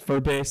doing that for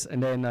a bit,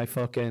 and then I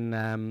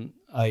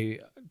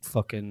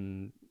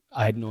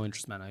had no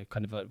interest, man. I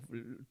kind of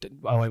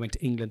I went to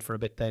England for a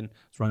bit. Then I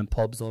was running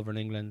pubs over in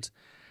England.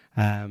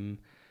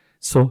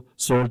 So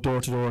sold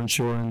door-to-door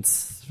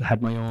insurance,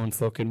 had my own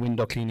fucking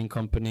window cleaning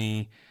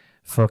company,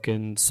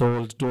 fucking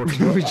sold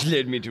door-to-door. Which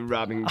led me to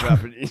robbing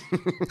property.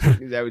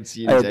 I would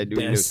see inside the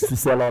windows. To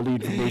sell all the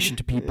information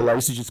to people. I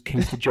used to just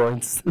case the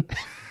joints.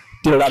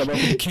 Did a lot of work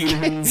with the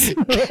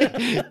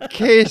Keelans.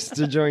 Case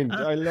the joint.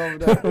 I love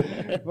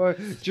that. But,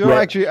 do you know,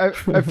 actually,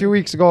 a few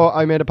weeks ago,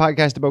 I made a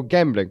podcast about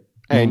gambling.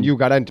 And you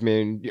got into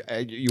me,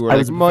 and you were I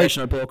was a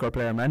professional poker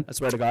player, man. I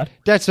swear to God.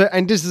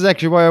 And this is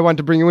actually why I want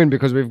to bring you in,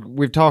 because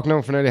we've talked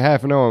now for nearly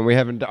half an hour,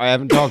 and I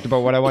haven't talked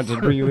about what I wanted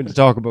to bring you in to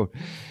talk about.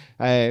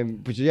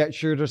 But yeah,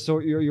 sure,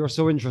 you're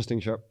so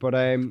interesting, sure. But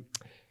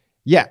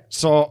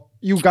so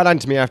you got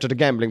onto me after the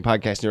gambling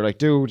podcast, and you're like,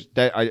 dude,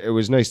 it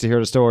was nice to hear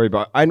the story,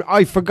 but I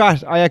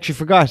actually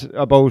forgot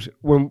about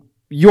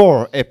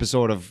your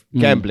episode of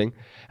gambling.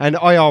 And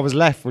I always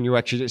laugh when you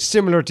actually,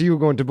 similar to you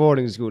going to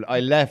boarding school, I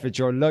laugh at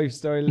your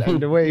lifestyle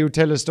and the way you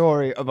tell a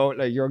story about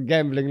like your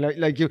gambling.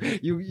 Like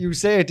you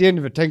say at the end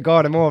of it, thank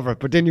God I'm over it,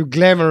 but then you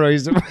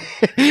glamorize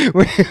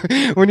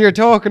it. When you're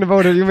talking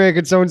about it, you make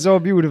it sound so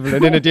beautiful.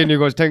 And then at the end you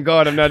go, thank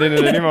God I'm not in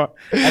it anymore.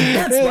 And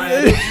that's why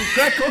I don't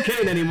crack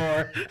cocaine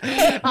anymore.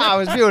 It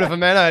was beautiful,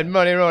 man. I had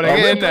money rolling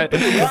in. With a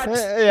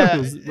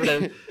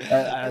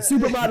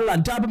supermodel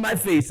on top of my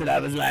face, and I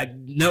was like,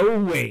 no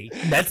way,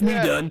 that's me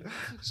done.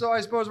 So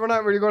I suppose we're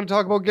not really going to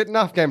talk about getting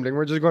off gambling.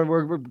 We're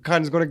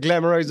kind of going to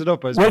glamorize it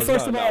up. We won't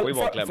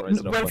glamorize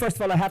it up. Well, first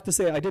of all, I have to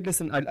say I did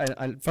listen.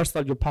 First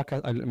of all, your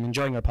podcast. I'm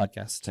enjoying your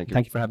podcast.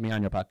 Thank you for having me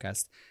on your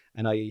podcast.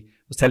 And I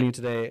was telling you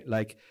today,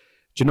 like,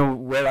 do you know,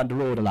 we're on the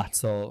road a lot,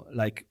 so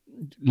like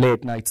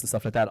late nights and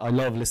stuff like that. I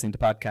love listening to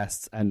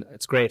podcasts, and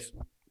it's great.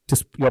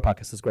 Just your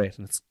podcast is great,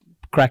 and it's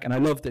crack. And I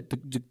love the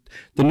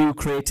new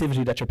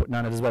creativity that you're putting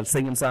on it as well,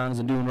 singing songs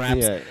and doing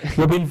raps. Yeah.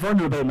 You're being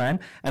vulnerable,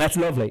 man, and that's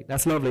lovely.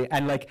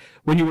 And like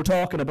when you were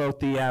talking about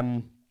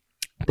the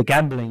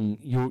gambling,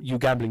 you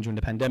gambling during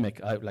the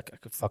pandemic, I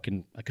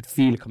could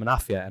feel it coming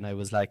off you, and I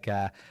was like,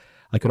 I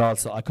could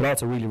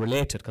also really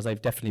relate to it, because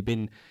I've definitely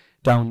been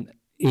down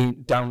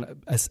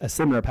a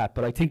similar path.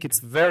 But I think it's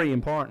very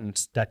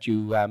important that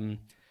you.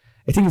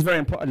 I think it's very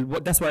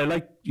important. That's why I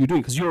like you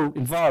doing, because you're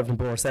involved in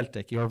Borough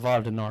Celtic, you're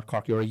involved in North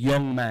Cork, you're a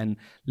young man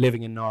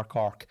living in North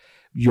Cork,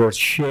 you're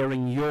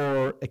sharing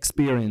your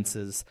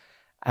experiences,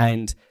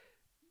 and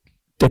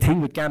the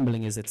thing with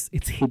gambling is it's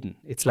hidden.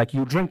 It's like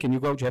you drink and you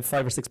go out, you have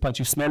 5 or 6 pints,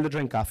 you smell the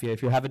drink off you.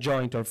 If you have a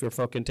joint, or if you're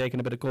fucking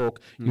taking a bit of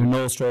coke, you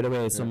know straight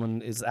away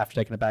someone is after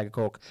taking a bag of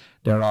coke.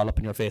 They're all up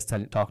in your face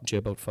talking to you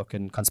about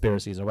fucking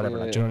conspiracies or whatever.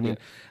 Do you know what I mean?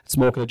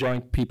 Smoking a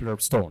joint, people are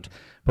stoned.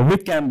 But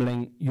with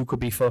gambling, you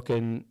could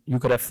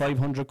have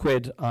 500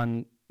 quid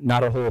on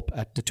Not a Hope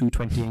at the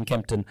 220 in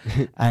Kempton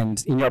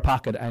and in your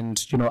pocket,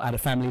 and at a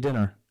family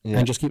dinner. Yeah.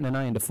 And just keeping an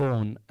eye on the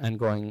phone and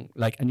going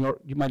like, and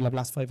you might have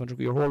lost 500.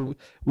 Your whole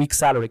week's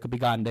salary could be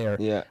gone there.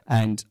 Yeah.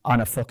 And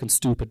on a fucking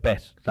stupid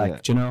bet,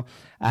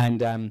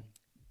 and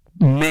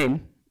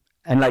men,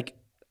 and like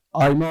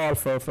I'm all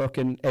for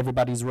fucking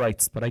everybody's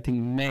rights, but I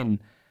think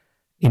men,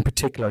 in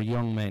particular,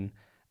 young men,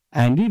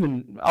 and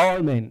even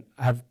all men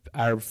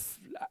are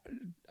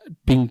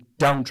being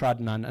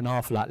downtrodden on an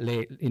awful lot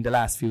late in the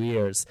last few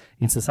years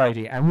in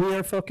society, and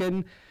we're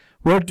fucking.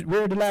 We're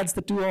the lads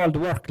that do all the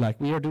work,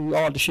 like we do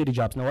all the shitty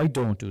jobs. Now I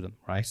don't do them,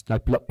 right?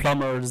 Like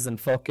plumbers and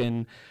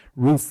fucking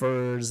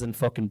roofers and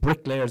fucking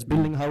bricklayers,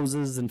 building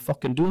houses and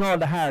fucking doing all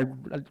the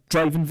hard,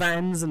 driving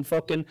vans and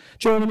fucking.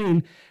 Do you know what I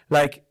mean?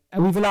 Like,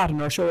 and we've a lot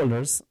on our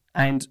shoulders,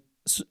 and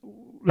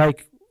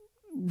like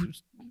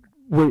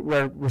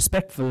we're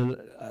respectful,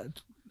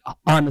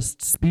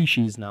 honest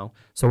species now,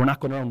 so we're not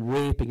going around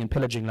raping and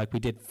pillaging like we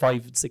did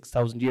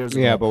 5,000-6,000 years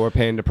ago. Yeah, but we're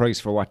paying the price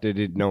for what they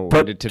did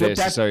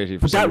today's society.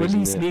 But that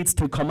release needs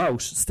to come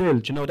out still.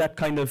 Do you know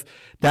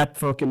that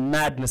fucking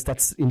madness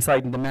that's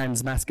inside in the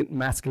man's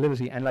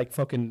masculinity, and like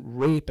fucking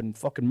rape and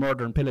fucking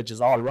murder and pillage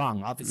is all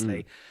wrong,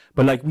 obviously.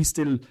 But like we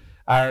still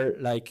are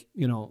like,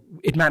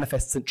 it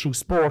manifests through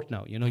sport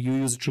now. You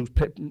use it through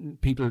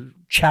people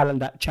channel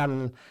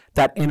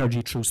that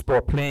energy through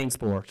sport, playing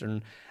sport,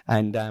 and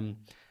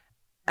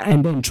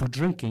then through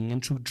drinking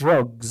and through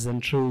drugs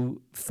and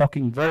through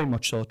fucking very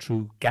much so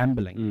through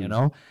gambling,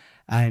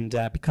 And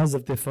because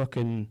of the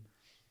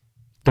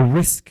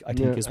risk, I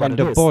think, is what and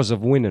it the is. buzz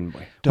of winning,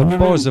 boy. The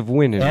buzz of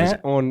winning is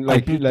on, I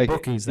beat the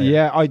bookies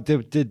there.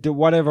 the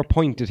whatever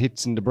point it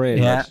hits in the brain.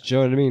 Yeah. Like, do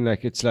you know what I mean?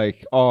 Like, it's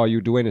like,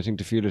 you do anything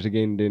to feel it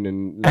again, then,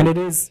 and it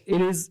is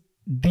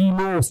the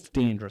most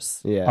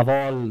dangerous of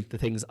all the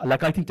things.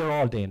 Like, I think they're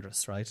all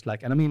dangerous, right?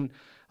 Like, and I mean,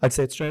 I'd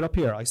say it straight up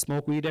here. I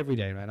smoke weed every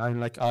day, right?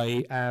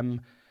 I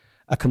am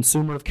a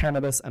consumer of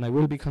cannabis, and I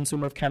will be a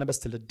consumer of cannabis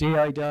till the day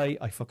I die.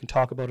 I fucking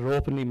talk about it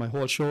openly. My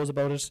whole show's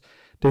about it.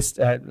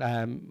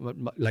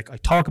 Like, I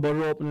talk about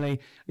it openly.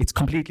 It's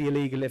completely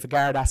illegal. If a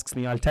guard asks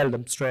me, I'll tell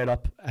them straight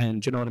up,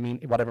 and you know what I mean?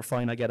 Whatever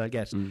fine I get, I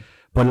get.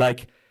 But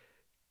like,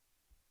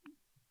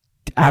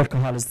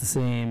 alcohol is the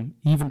same.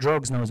 Even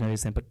drugs now is nearly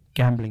the same. But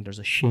gambling, there's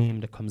a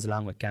shame that comes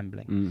along with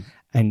gambling.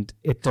 And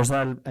there's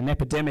an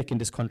epidemic in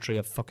this country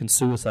of fucking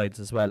suicides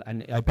as well.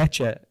 And I bet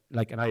you,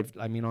 like, and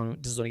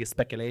this is only a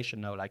speculation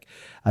now, like,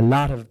 a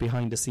lot of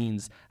behind the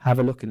scenes, have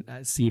a look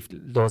and see if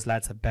those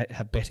lads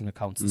have betting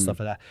accounts and stuff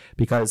like that.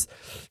 Because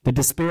the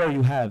despair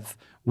you have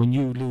when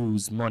you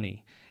lose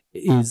money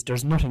is,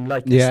 there's nothing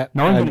like this. Yeah,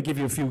 now I'm going to give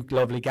you a few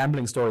lovely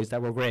gambling stories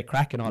that were great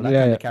crack and all that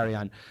kind of carry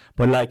on.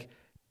 But like,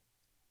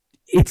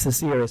 it's a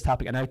serious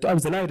topic, and I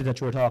was delighted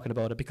that you were talking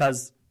about it,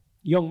 because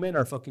young men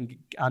are fucking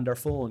on their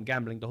phone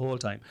gambling the whole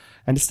time.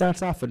 And it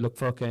starts off with, look,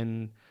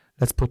 fucking,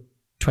 let's put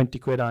 20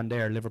 quid on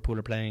there. Liverpool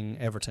are playing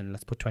Everton.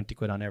 Let's put 20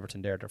 quid on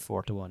Everton there. They're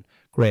 4-1.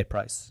 Great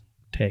price.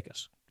 Take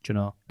it. Do you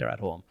know, they're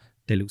at home.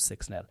 They lose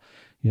 6-0.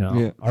 You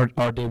know,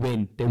 or they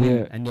win. They win.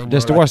 Yeah. And then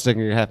that's the worst thing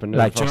that can happen.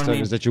 Like, the first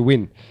time is that you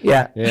win.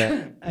 Yeah.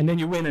 Yeah. And then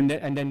you win,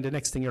 and then the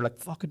next thing you're like,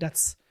 fuck it,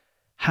 that's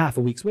half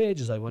a week's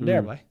wages I won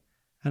there, boy.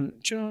 And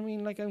do you know what I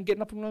mean? Like, I'm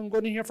getting up and I'm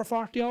going in here for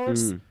 40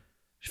 hours.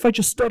 If I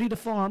just study the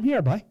farm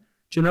here, boy.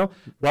 Do you know?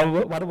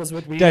 What it was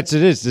with me? That's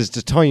it is. There's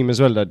the time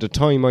as well. The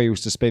time I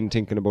used to spend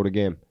thinking about a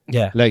game.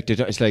 Yeah. Like,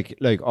 it's like,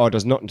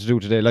 there's nothing to do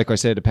today. Like I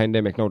said, the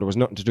pandemic, no, there was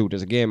nothing to do.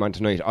 There's a game on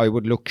tonight. I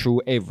would look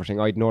through everything.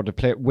 I'd know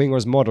the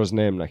winger's mother's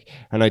name, like,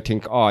 and I'd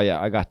think,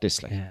 I got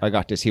this. Like, I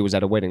got this. He was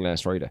at a wedding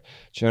last Friday.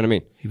 Do you know what I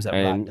mean? He was at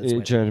Rodney's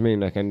wedding. Do you know what I mean?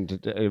 Like, and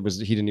it was,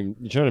 he didn't even, do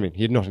you know what I mean?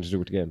 He had nothing to do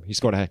with the game. He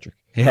scored a hat trick.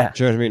 Yeah.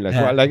 Do you know what I mean? Like,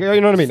 well, like,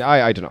 you know what I mean?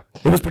 I don't know.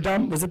 It was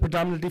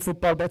predominantly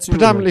football bets?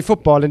 Predominantly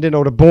football, and then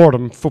out of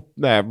boredom,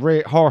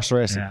 horse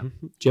racing. Yeah.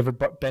 Do you ever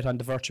bet on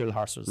the virtual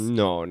horses?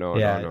 No.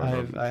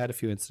 I had a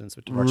few incidents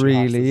with the virtual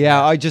horses. Really?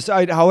 Yeah.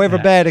 However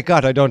bad it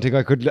got, I don't think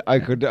I could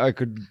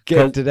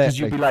get to that. Because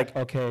you'd be like,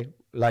 okay,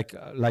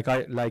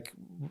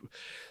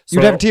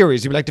 you'd have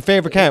theories. You'd be like, the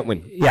favourite can't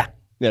win. Yeah.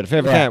 Yeah, the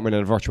favourite can't win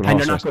in a virtual horse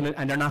race.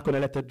 And they're not going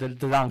to let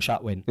the long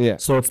shot win. Yeah.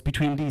 So it's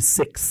between these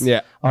 6. Yeah.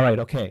 All right.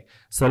 Okay.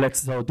 So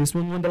this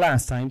one won the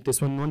last time.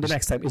 This one won the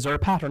next time. Is there a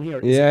pattern here?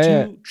 Is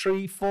it 2,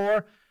 3,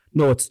 4?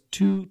 No, it's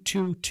 2,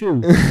 2, 2.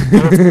 No,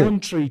 it's 1,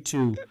 3,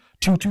 2.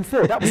 2, 2,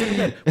 4. That was it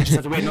again. We just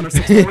have to wait another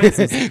 6 more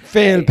races.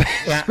 Fail.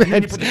 Yeah. And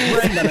then you put the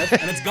grand on it,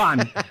 and it's gone.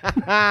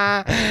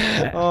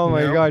 Oh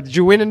my God! Did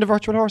you win in the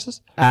virtual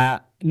horses?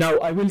 No,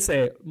 I will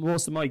say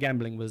most of my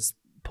gambling was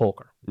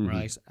poker,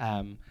 right?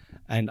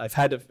 And I've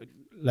had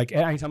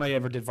anytime I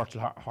ever did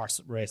virtual horse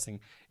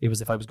racing, it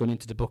was if I was going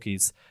into the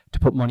bookies to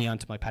put money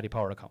onto my Paddy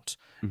Power account,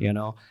 you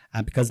know,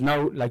 and because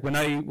now, like, when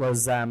I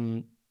was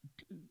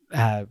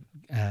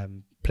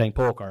playing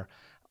poker,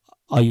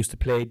 I used to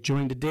play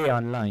during the day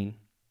online,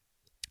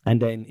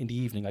 and then in the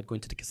evening I'd go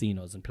into the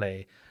casinos and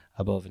play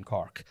above in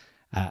Cork,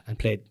 I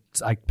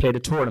played a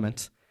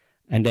tournament,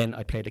 and then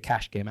I played a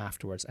cash game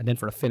afterwards, and then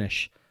for a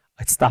finish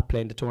I'd stop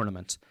playing the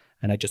tournament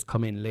and I'd just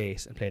come in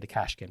late and play the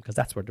cash game, because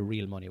that's where the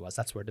real money was.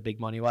 That's where the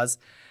big money was.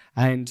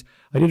 And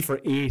I did it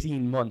for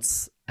 18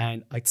 months.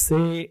 And I'd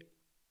say,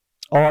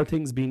 all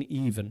things being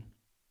even,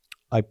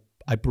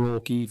 I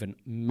broke even,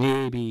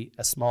 maybe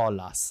a small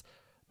loss.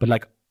 But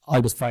like, I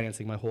was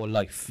financing my whole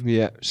life.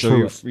 Yeah.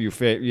 So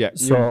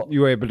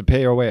you were able to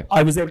pay your way.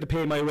 I was able to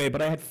pay my way,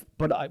 but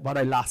what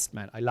I lost,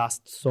 man, I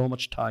lost so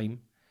much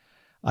time.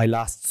 I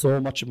lost so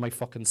much of my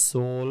fucking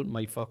soul.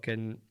 My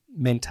fucking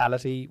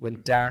mentality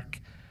went dark.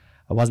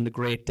 I wasn't a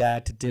great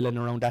dad to Dylan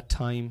around that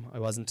time. I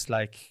wasn't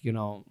like, do you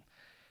know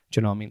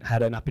what I mean?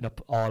 Had I not been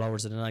up all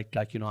hours of the night,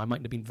 like, I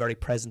mightn't have been very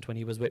present when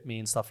he was with me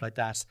and stuff like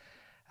that.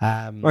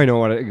 I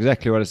know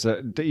exactly what it's,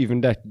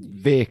 even that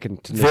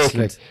vacantness.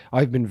 Like,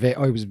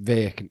 I was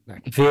vacant.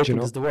 Like,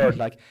 vacant is the word,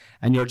 like,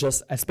 and you're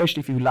just,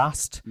 especially if you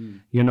lost,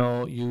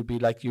 you'd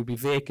be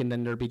vacant,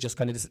 and there'd be just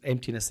kind of this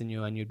emptiness in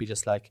you, and you'd be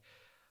just like,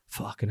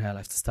 fucking hell, I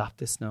have to stop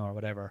this now or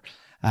whatever.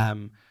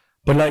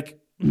 But like,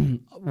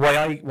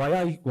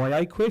 why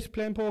I quit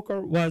playing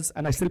poker was,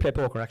 and I still play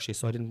poker actually,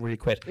 so I didn't really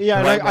quit. Yeah,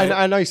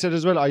 and I said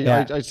as well,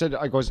 I said,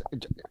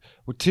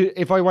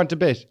 if I want to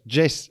bet,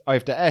 Jess, I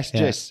have to ask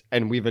Jess,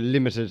 and we have a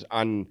limited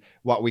on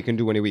what we can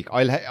do in a week.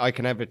 I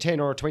can have a 10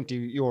 or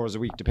 20 euros a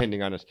week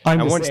depending on it.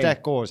 And once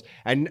that goes,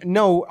 and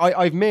no,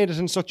 I've made it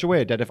in such a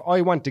way that if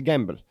I want to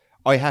gamble,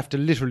 I have to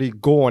literally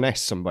go and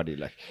ask somebody,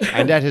 like,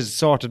 and that has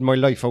sorted my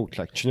life out,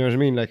 like, do you know what I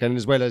mean? Like, and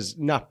as well as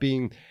not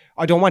being,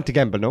 I don't want to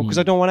gamble now because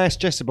I don't want to ask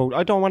Jess about.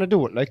 I don't want to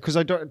do it, like, because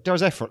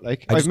there's effort.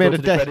 Like, I've made a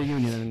debt. Credit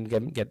union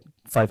and get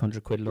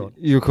 500 quid loan.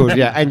 You could,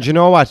 yeah. And you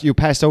know what? You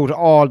pass out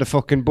all the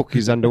fucking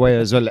bookies on the way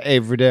as well.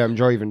 Every day I'm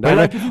driving down.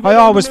 Like, I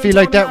always feel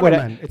like that with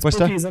it. It's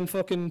bookies and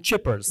fucking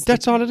chippers.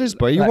 That's all it is,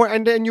 boy.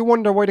 And then you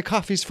wonder why the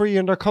coffee's free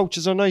and their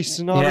couches are nice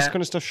and all this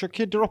kind of stuff. Sure,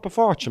 kid, they're up a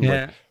fortune,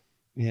 boy.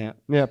 Yeah.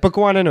 But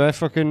go on anyway,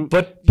 fucking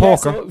but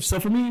poker. So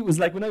for me, it was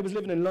like when I was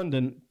living in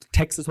London,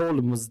 Texas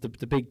Hold'em was the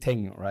big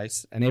thing, right?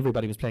 And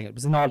everybody was playing it. It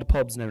was in all the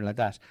pubs and everything like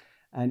that.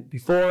 And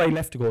before I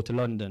left to go to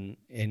London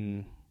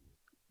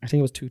I think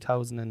it was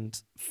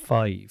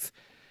 2005,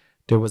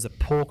 there was a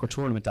poker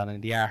tournament down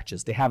in the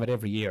Arches. They have it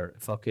every year.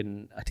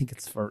 Fucking, I think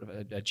it's for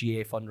a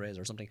GA fundraiser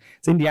or something.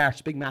 It's in the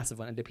Arch, big massive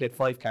one, and they played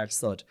 5 cards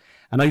stud.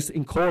 And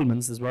in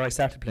Coleman's is where I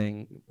started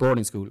playing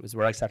boarding school. It was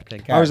where I started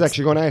playing cards. I was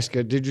actually going to ask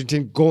you, did you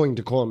think going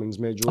to Coleman's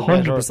made you a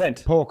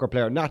 100% poker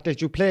player? Not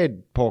that you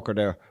played poker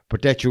there,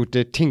 but that you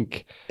did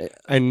think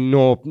and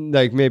know,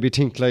 like maybe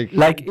think like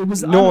it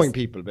was knowing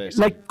people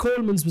basically. Like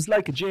Coleman's was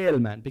like a jail,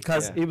 man,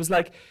 because it was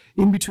like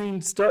in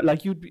between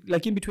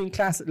in between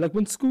classes, like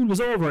when school was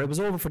over, it was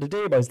over for the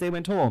day, boys. They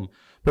went home,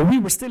 but we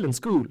were still in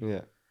school.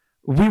 Yeah.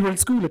 We were in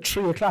school at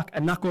 3 o'clock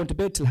and not going to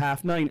bed till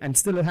 9:30, and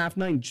still at 9:30.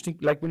 Do you think,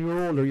 like, when you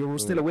were older, you were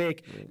still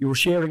awake? You were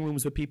sharing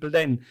rooms with people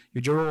then. You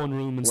had your own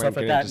room and stuff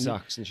like that.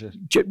 Socks and shit.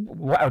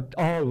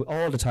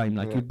 All the time.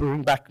 Like, you'd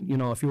bring back,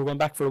 if you were going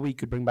back for a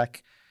week, you'd bring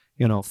back,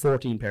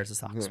 14 pairs of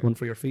socks. One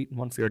for your feet and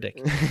one for your dick.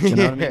 Do you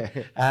know what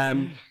I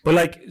mean? But,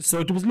 like,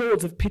 so there was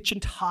loads of pitch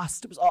and toss.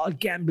 There was all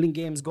gambling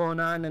games going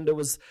on, and there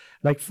was,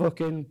 like,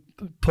 fucking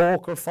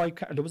poker, fight.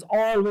 There was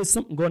always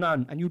something going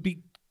on, and you'd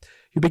be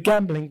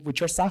gambling with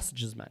your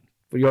sausages, man.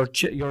 For your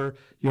tea,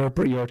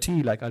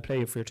 like, I'll play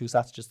you for your 2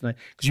 sausages tonight,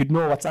 because you'd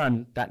know what's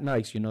on that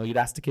night. You'd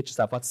ask the kitchen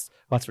staff, what's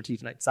for tea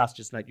tonight?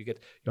 Sausages tonight. You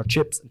get your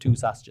chips and 2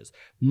 sausages.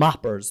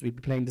 Moppers, we'd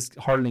be playing this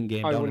hurling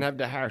game. I wouldn't have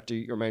the heart to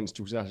eat your man's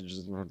 2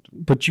 sausages.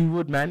 But you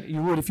would, man.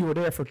 You would if you were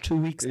there for 2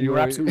 weeks and you were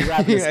absolutely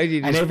ravenous.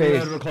 And every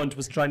other cunt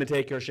was trying to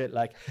take your shit.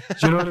 Like,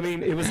 do you know what I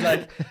mean? It was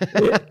like,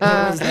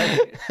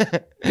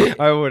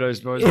 I would, I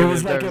suppose. It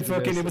was like a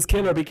fucking, it was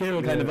kill or be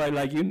killed kind of vibe.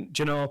 Like,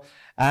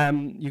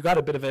 you got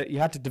a bit of you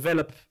had to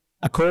develop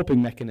a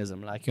coping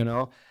mechanism, like,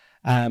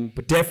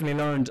 but definitely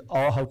learned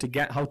how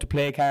to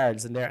play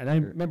cards in there. And I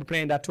remember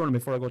playing that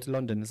tournament before I go to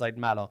London inside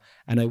Mallow,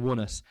 and I won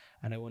it,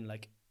 and I won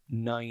like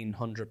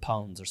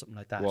 £900 or something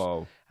like that.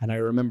 Wow. And I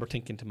remember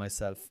thinking to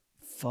myself,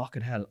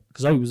 fucking hell,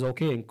 because I was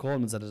okay in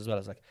Coleman's at it as well. I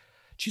was like,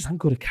 geez, I'm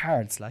good at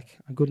cards, like,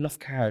 I'm good enough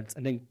cards.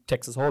 And then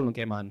Texas Hold'em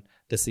came on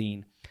the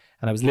scene,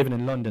 and I was living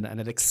in London, and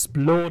it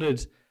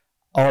exploded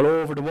all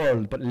over the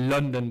world, but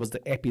London was the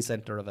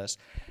epicenter of it.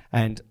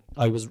 And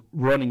I was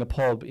running a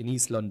pub in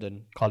East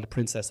London called the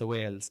Princess of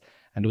Wales,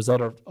 and there was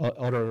other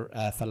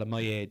fella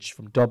my age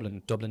from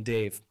Dublin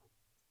Dave,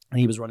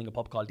 and he was running a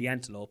pub called the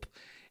Antelope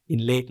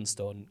in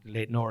Leytonstone,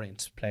 Leyton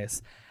Orient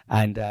place.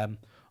 And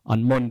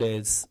on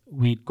Mondays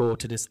we'd go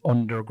to this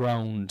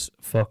underground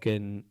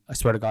fucking, I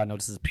swear to God, no,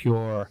 this is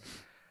pure,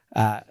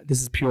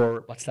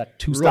 what's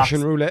that,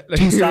 Russian roulette.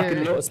 2 stock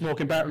and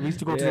smoking barrel. We used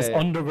to go to this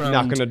underground.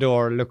 Knock on the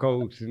door, look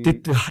out.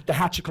 The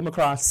hatch you come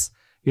across,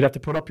 you'd have to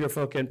put up your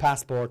fucking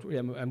passport,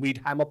 and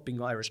we'd ham up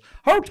being Irish.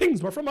 How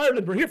things, we're from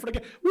Ireland, we're here for the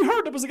game. We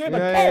heard there was a game of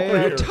poker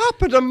here.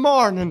 Top of the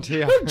morning to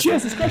you. Oh,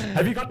 Jesus Christ.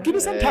 Give me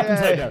some tap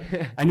inside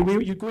there. And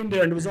you'd go in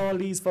there, and there was all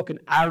these fucking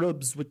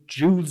Arabs with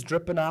jewels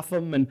dripping off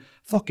them, and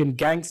fucking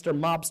gangster,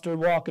 mobster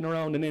walking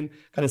around, and then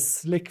kind of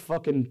slick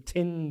fucking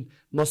tin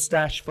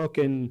mustache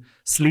fucking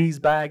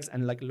sleaze bags,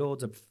 and like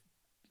loads of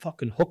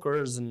fucking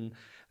hookers and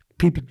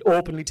people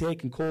openly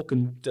taking coke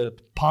and a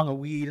pong of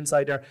weed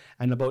inside there,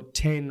 and about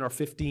 10 or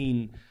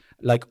 15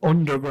 like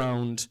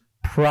underground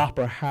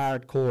proper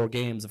hardcore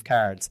games of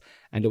cards.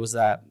 And there was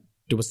a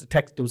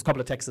couple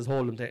of Texas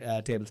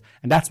Hold'em tables,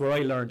 and that's where I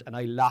learned, and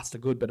I lost a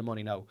good bit of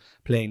money now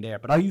playing there.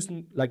 But I used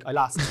to, I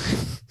lost.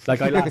 I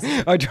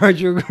thought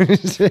you were going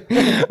to say,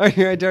 I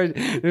thought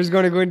you was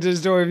going to go into the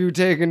story of you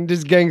taking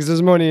this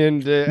gangster's money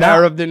and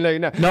Arab then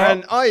like that. No.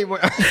 And I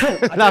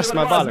lost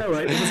my ball.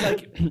 Right?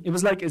 It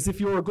was like as if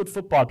you were a good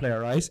football player,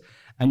 right?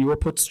 And you were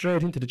put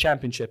straight into the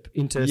championship,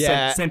 into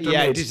centre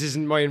mid. This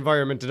isn't my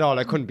environment at all.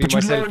 I couldn't be but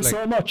myself. You learn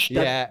so much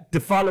that the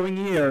following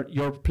year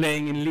you're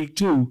playing in League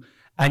 2.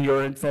 And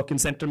you're in fucking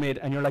centre mid,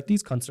 and you're like,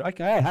 these cunts,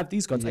 I have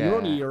these cunts, and you're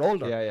only a year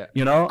older.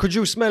 Yeah. Could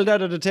you smell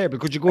that at the table?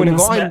 Could you go in and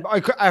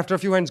go, after a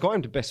few hands,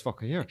 I'm the best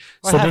fucker here.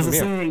 So there's a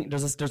saying,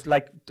 there's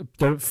like,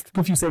 there are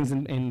a few sayings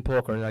in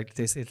poker, like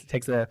this, it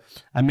takes a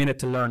minute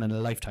to learn and a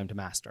lifetime to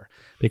master,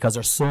 because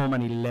there's so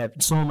many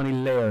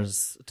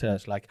layers to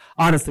it. Like,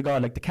 honest to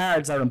God, like, the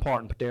cards are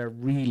important, but they're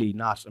really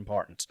not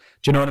important.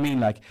 Do you know what I mean?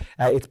 Like,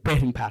 it's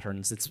betting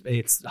patterns,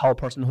 it's how a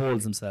person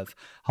holds himself,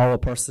 how a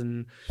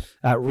person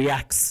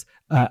reacts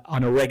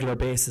on a regular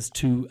basis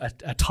to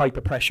a type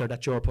of pressure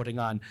that you're putting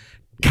on.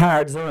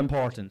 cards are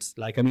important.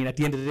 Like, I mean, at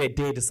the end of the day,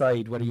 they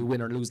decide whether you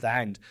win or lose the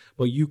hand.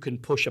 But you can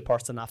push a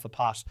person off a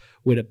pot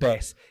with a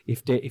bet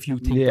if you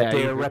think that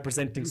they are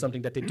representing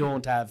something that they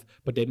don't have,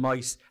 but they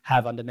might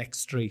have on the next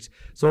street.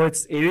 So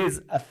it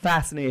is a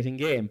fascinating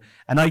game,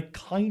 and I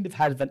kind of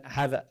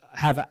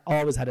have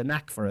always had a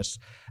knack for it.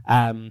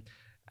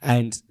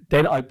 And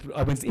then I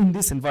went in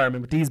this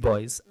environment with these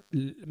boys.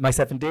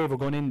 Myself and Dave were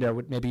going in there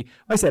with maybe,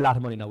 I say a lot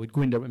of money now, we'd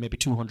go in there with maybe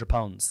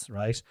 £200,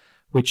 right?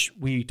 Which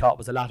we thought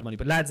was a lot of money.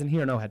 But lads in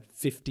here now had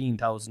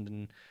 15,000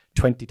 and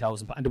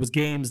 20,000. And there was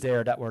games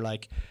there that were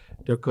like,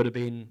 there could have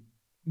been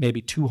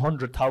maybe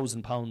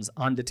 £200,000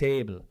 on the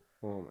table.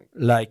 Oh my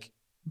God. Like,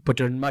 but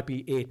there might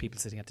be 8 people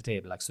sitting at the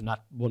table, like, so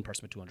not one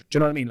person with 200. Do you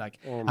know what I mean? Like,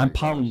 and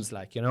pounds,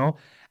 like, you know?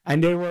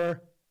 And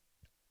there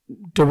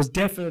was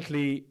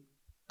definitely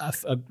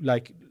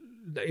like,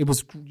 it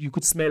was, you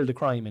could smell the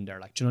crime in there,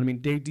 like, do you know what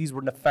I mean? These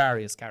were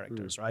nefarious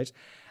characters, right?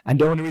 And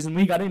the only reason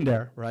we got in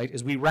there, right,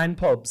 is we ran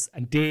pubs,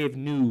 and Dave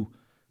knew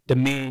the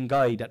main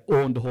guy that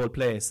owned the whole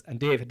place, and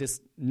Dave had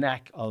this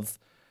knack of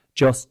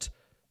just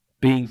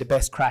being the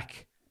best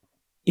crack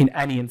in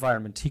any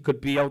environment. He could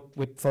be out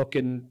with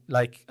fucking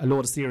like a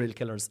load of serial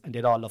killers and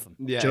they'd all love him.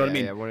 Yeah, do you know what I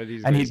mean? Yeah, one of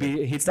these and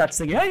he'd start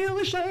singing, I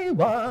wish I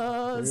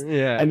was.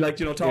 Yeah. And like,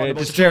 you know, talking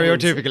about the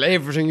stereotypical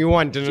everything you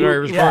want in an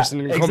Irish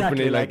person in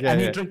company. Like, and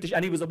he'd drink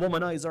and he was a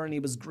womanizer, and he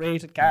was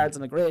great at cards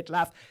and a great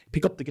laugh.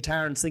 Pick up the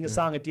guitar and sing a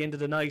song at the end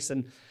of the night.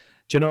 And do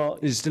you know,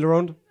 is he still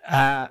around?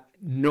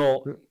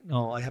 No,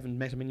 I haven't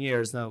met him in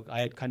years now. I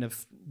had kind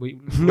of he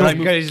got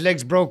his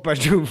legs broke by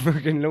 2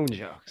 fucking loan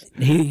sharks.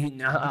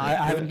 I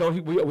haven't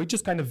known. We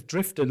just kind of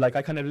drifted. Like,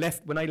 I kind of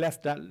left when I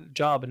left that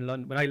job in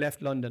London. When I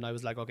left London, I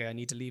was like, okay, I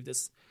need to leave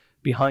this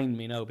behind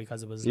me now,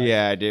 because it was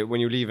like,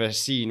 when you leave a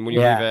scene, when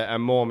you leave a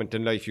moment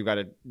in life, you got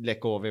to let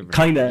go of everything.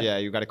 Kind of. Yeah,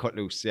 you got to cut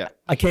loose. Yeah.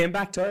 I came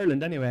back to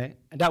Ireland anyway,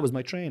 and that was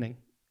my training.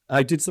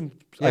 I did some.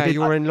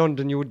 You were in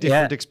London. You had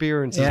different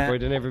experiences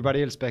than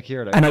everybody else back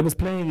here. Like. And I was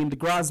playing in the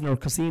Grosvenor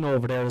Casino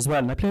over there as well.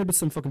 And I played with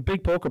some fucking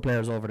big poker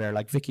players over there,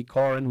 like Vicky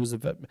Corrin,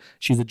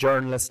 she's a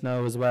journalist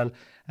now as well,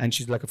 and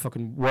she's like a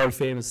fucking world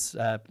famous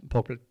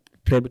poker.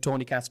 Played with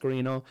Tony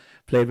Cascarino,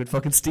 played with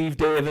fucking Steve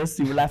Davis.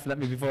 You were laughing at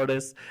me before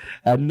this.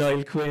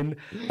 Niall Quinn.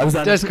 I was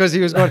just because he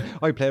was going,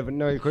 I played with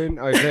Niall Quinn.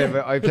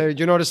 I played,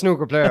 you know, the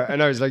snooker player.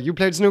 And I was like, you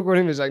played snooker with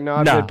him? He was like, no,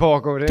 I played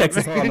poker with him.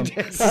 Texas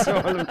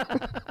Hold'em.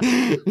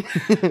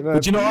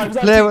 But you know, I was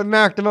play with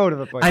Mark them out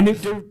of it. And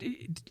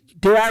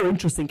they are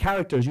interesting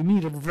characters. You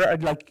meet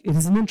like, it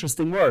is an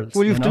interesting world.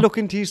 Well, you have to look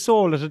into his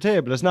soul at a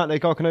table. It's not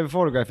like, oh, can I have a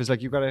photograph? It's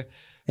like, you got to.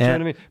 Do you know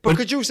what I mean? But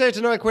could you say to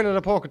Niall Quinn at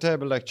a poker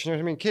table, like, do you know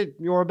what I mean? Kid,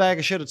 you're a bag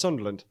of shit at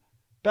Sunderland.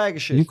 Bag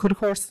of shit. You could, of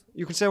course.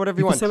 You can say whatever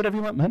you want. You can say whatever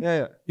you want, man.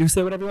 Yeah. You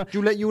say whatever you want.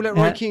 You let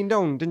Roy Keane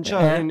down, didn't you?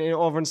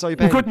 Over in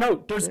Saipan. You could,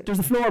 no. There's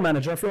a floor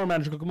manager. A floor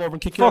manager could come over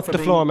and kick you out. Fuck the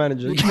floor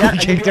manager. You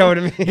kicked out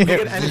of me.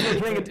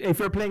 And if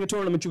you're playing a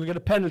tournament, you could get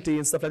a penalty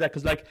and stuff like that.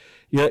 Because, like,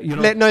 you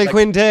know. Let Niall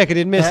Quinn take it,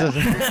 he'd miss it.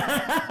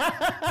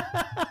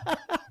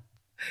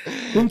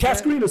 Didn't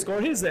Cascarino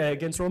score his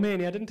against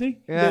Romania, didn't he?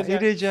 Yeah, he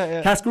did,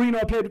 yeah. Cascarino,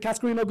 I played with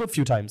Cascarino a good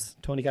few times.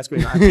 Tony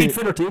Cascarino. And Pete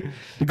Finnerty,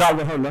 the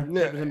Galway hurler,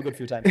 played with him a good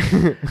few times.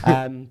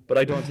 But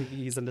I don't think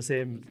he's in the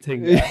same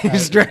thing.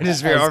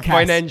 Stratosphere or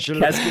financial.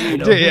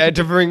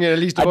 To bring in, at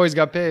least the boys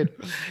got paid.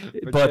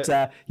 But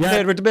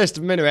played with the best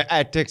of them anyway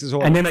at Texas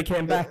Hold'em. And then I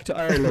came back to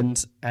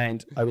Ireland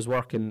and I was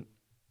working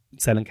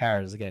selling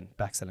cars again,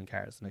 back selling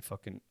cars. And I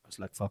was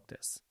like, fuck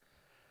this.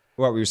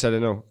 What were you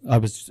selling now? I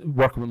was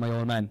working with my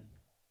old man.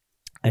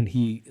 And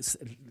he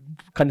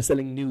kind of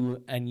selling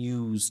new and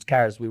used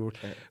cars. My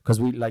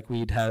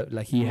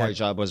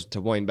job was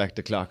to wind back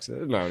the clocks.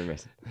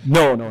 No.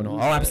 Oh,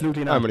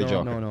 absolutely not. I'm only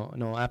joking.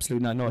 No,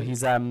 absolutely not. No,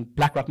 he's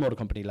Blackrock Motor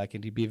Company. Like,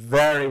 and he'd be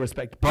very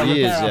respected.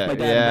 He is,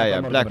 yeah.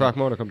 Blackrock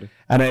Motor Company.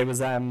 And I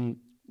was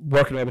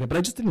working away with him, but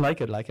I just didn't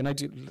like it. Like, and I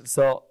do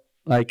so.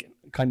 Like,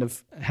 kind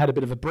of had a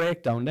bit of a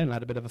breakdown. Then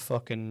had a bit of a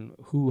fucking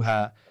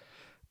hoo-ha.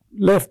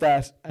 Left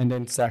that and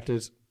then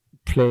started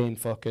playing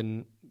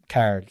fucking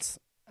cards.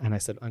 And I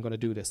said, I'm going to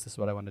do this. This is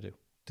what I want to do.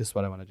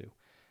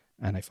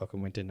 And I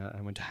fucking went in and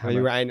I went to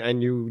hammer.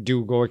 And you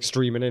do go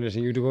extreme in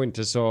anything. You do go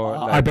into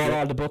I bought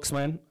all the books,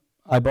 man.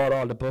 I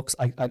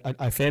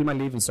failed my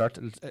leaving cert.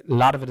 A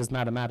lot of it is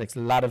mathematics. A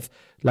lot of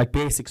like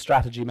basic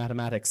strategy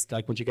mathematics.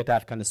 Like once you get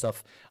that kind of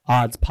stuff,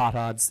 odds, pot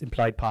odds,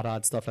 implied pot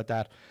odds, stuff like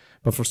that.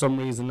 But for some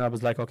reason, I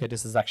was like, okay,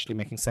 this is actually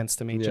making sense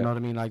to me. Do you know what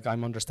I mean? Like,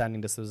 I'm understanding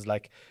this is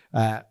like,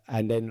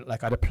 and then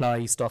like I'd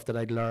apply stuff that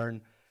I'd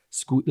learn.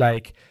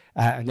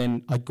 And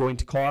then I'd go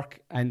into Cork,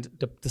 and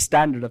the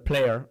standard of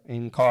player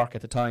in Cork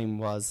at the time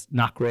was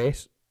not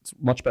great. It's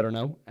much better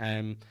now.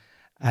 I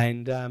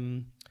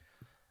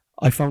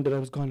found that I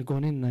was going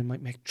in and I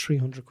might make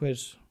 300 quid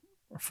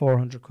or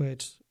 400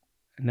 quid.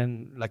 And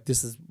then, like,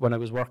 this is when I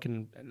was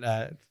working,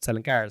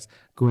 selling cars,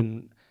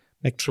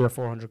 make 300 or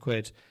 400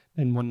 quid.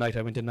 Then one night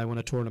I went in and I won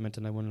a tournament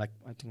and I won, like,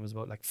 I think it was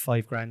about like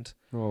 $5,000.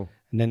 Oh.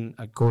 And then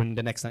I'd go in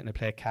the next night and I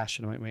play cash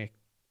and I might make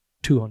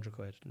 200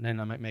 quid, and then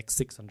I might make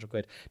 600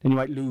 quid. Then you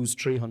might lose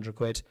 300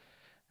 quid,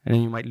 and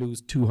then you might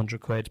lose 200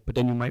 quid, but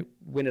then you might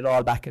win it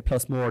all back at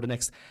plus more the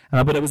next.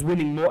 But I was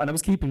winning more, and I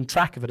was keeping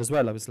track of it as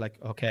well. I was like,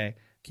 okay,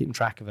 keeping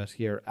track of it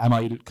here. Am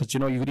I? Because you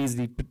could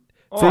easily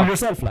fool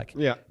yourself, like,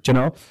 yeah,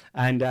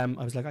 And I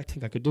was like, I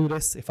think I could do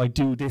this. If I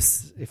do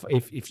this, if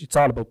it's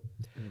all about,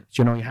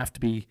 you have to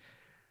be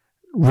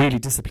really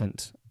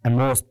disciplined, and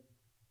most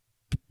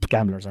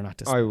gamblers are not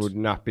disciplined. I would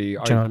not be. Do you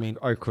know what I mean?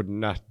 I could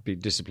not be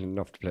disciplined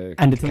enough to play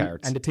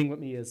cards. And the thing with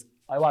me is,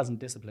 I wasn't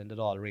disciplined at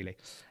all, really.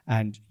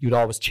 And you'd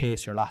always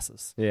chase your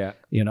losses. Yeah.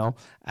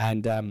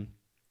 And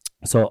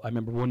so I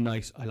remember one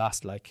night I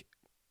lost like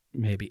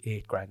maybe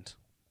 $8,000,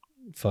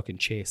 fucking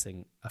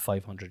chasing a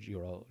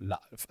 €500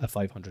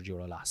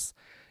 loss.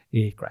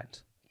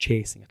 $8,000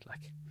 chasing it,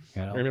 like.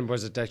 I remember,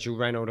 was it that you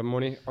ran out of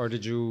money, or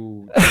did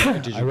you?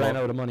 I ran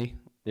out of money.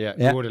 Yeah,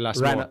 you would have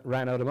lost more.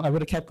 Ran out of money. I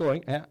would have kept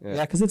going. Yeah,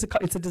 because it's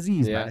a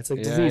disease, man. It's a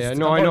disease. Yeah.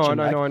 No, I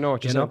know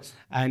what you know.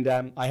 And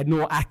I had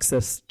no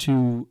access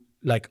to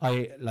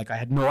I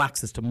had no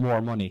access to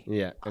more money.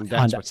 Yeah, and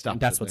that's what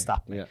stopped. That's what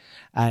stopped me.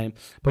 Yeah.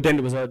 But then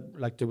there was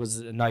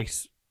a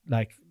night,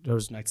 there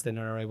was nights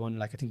dinner I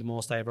won. I think the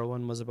most I ever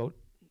won was about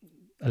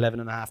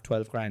 11.5,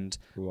 12 grand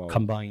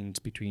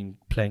combined between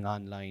playing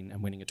online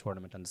and winning a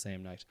tournament on the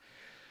same night.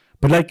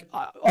 But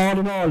all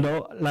in all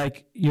though,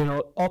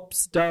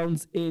 ups,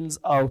 downs, ins,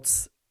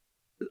 outs,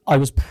 I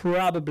was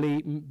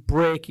probably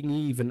breaking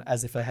even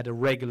as if I had a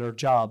regular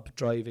job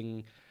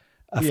driving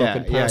a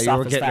fucking post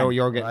office van.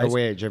 You're getting a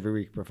wage every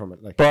week from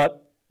it.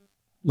 But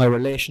my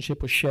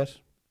relationship was shit.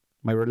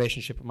 My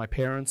relationship with my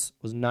parents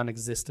was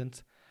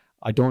non-existent.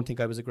 I don't think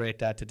I was a great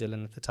dad to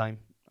Dylan at the time.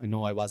 I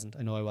know I wasn't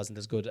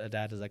as good a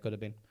dad as I could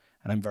have been,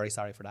 and I'm very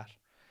sorry for that.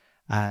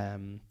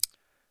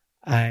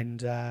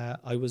 And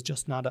I was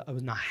just not. I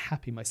was not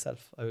happy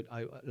myself. I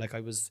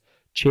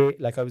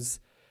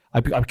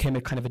became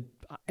a kind of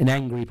an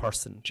angry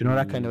person. Do you know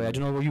that kind of way? I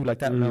don't know, were you like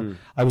that? No,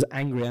 I was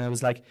angry, and I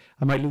was like,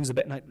 I might lose a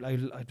bet,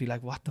 and I'd be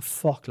like, what the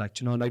fuck,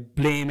 and I'd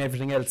blame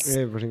everything else.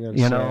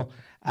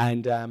 And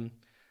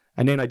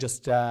then I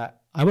just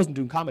I wasn't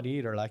doing comedy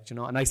either,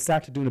 and I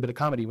started doing a bit of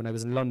comedy when I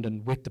was in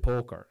London with the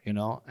poker, and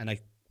I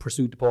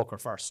pursued the poker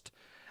first.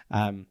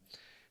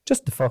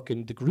 Just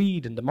the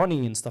greed and the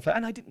money and stuff.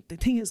 And the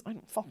thing is, I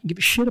don't fucking give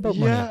a shit about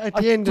money. Yeah, at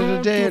the end of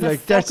the day,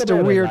 that's the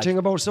weird thing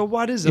about. So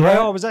what is it? I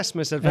always ask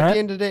myself, at the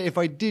end of the day, if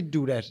I did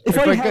do that, if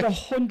I had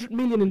 100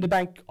 million in the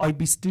bank, I'd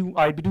be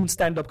doing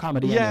stand-up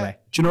comedy anyway.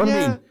 Do you know what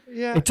I mean?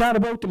 Yeah. It's not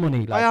about the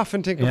money. I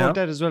often think about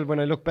that as well when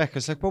I look back.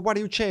 It's but what are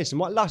you chasing?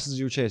 What losses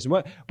are you chasing?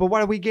 But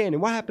what are we gaining?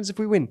 What happens if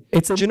we win?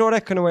 Do you know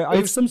that kind of way?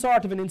 It's some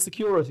sort of an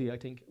insecurity, I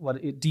think,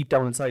 deep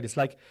down inside. It's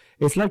like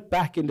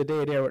back in the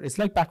day there. It's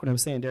like back when I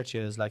was saying there to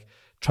you, is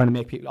trying to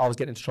make people, always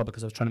get into trouble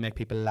because I was trying to make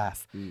people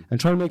laugh. And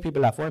trying to make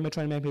people laugh. Why am I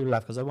trying to make people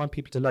laugh? Because I want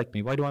people to like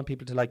me. Why do I want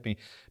people to like me?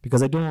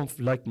 Because I don't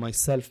like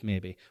myself,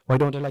 maybe. Why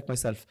don't I like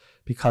myself?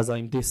 Because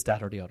I'm this,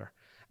 that, or the other.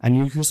 And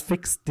you just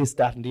fix this,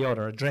 that, and the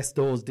other. Address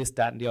those, this,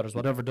 that, and the others.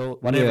 Whatever those,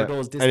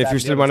 this, and if that, you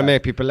still want to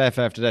make people laugh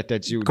after that,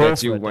 that's you.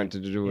 That's you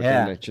wanted to do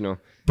it,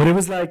 But it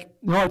was no,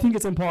 I think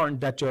it's important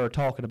that you're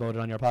talking about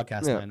it on your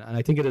podcast, man. And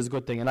I think it is a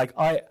good thing. And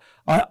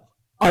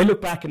I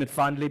look back on it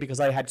fondly because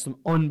I had some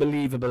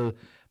unbelievable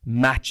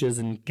matches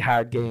and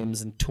card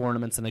games and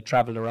tournaments, and I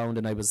travelled around,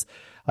 and it was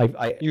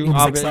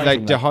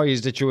exciting, the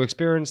highs that you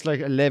experienced,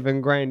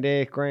 11 grand,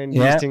 8 grand,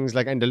 these things,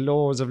 and the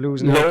lows of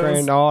losing 8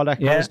 grand, all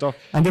that kind of stuff.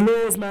 And the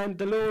lows, man,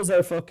 the lows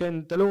are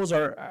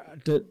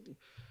but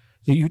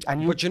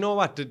you know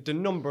what? The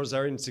numbers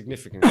are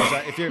insignificant.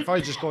 If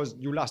I just goes,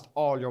 you lost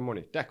all your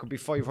money, that could be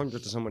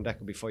 500 to someone, that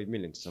could be 5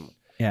 million to someone.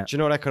 Yeah. Do you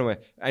know that kind of way?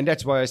 And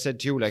that's why I said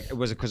to you, it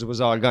was because it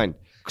was all gone.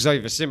 Because I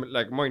have a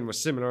similar, mine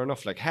was similar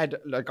enough. I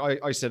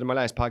said in my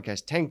last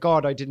podcast, thank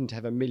God I didn't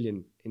have $1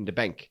 million in the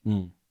bank.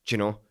 Do you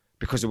know?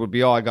 Because it would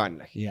be all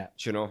gone. Do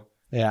you know?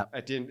 Yeah.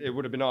 At the end, it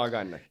would have been all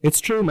gone.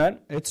 It's true, man.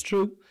 It's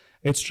true.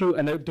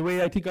 And the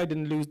way I think I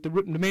didn't lose, the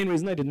main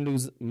reason I didn't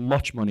lose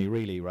much money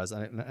really was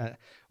I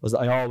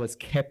always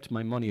kept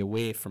my money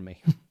away from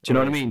me. Do you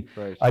know what I mean?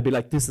 Right. I'd be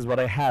like, this is what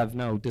I have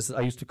now.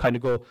 I used to kind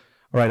of go,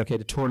 all right, okay,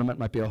 the tournament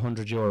might be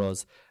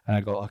 €100. And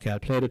I go, okay, I'll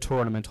play the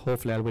tournament.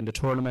 Hopefully I'll win the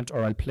tournament,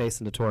 or I'll place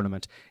in the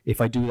tournament.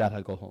 If I do that,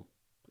 I'll go home.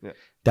 Yeah.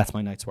 That's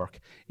my night's work.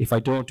 If I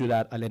don't do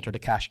that, I'll enter the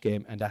cash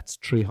game, and that's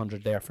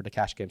 300 there for the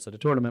cash game. So the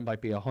tournament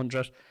might be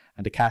 100,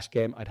 and the cash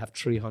game, I'd have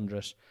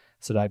 300.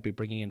 So that I'd be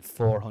bringing in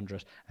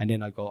 400, and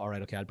then I'd go, all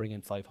right, okay, I'll bring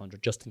in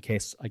 500 just in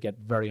case I get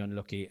very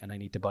unlucky and I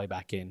need to buy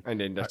back in. And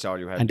then that's all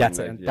you have. And that's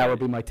it. And that would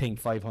be my thing,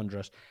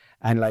 500.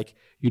 And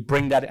you'd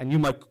bring that, and you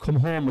might come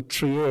home with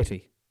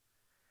 380,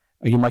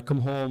 or you might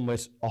come home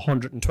with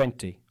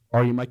 120,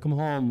 or you might come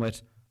home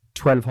with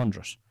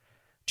 1,200. Do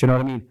you know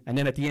what I mean? And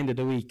then at the end of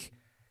the week,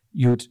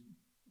 you've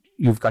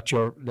got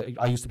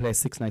I used to play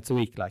 6 nights a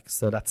week,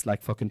 so that's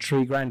fucking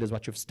 3 grand is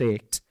what you've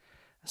staked.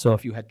 So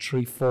if you had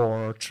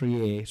 3-4,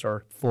 3-8,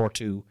 or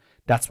 4-2,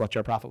 that's what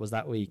your profit was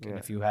that week. Yeah. And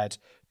if you had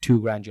 2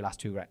 grand, you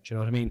lost 2 grand. Do you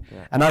know what I mean?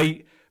 Yeah.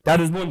 And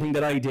that is one thing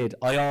that I did.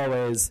 I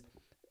always,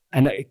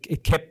 and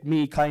it kept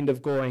me kind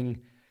of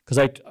going,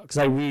 because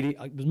I really,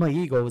 my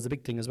ego was a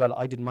big thing as well.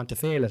 I didn't want to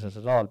fail at it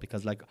at all,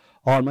 because like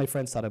all my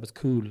friends thought I was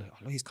cool.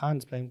 Oh, he's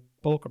Con's playing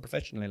poker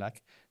professionally,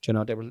 like, you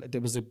know,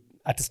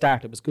 at the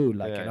start it was cool,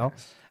 like, you know.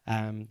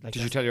 Like,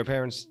 did you tell your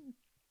parents?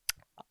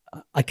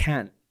 I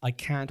can't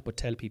but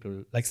tell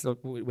people, like, so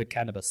with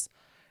cannabis,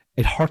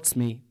 it hurts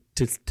me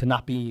to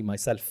not be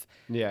myself.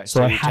 Yeah.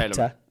 So I had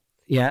to.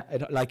 Yeah.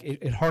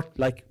 It hurt,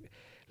 like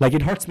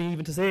it hurts me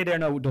even to say there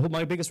now.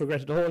 My biggest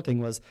regret of the whole thing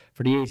was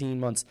for the 18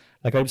 months.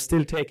 Like, I was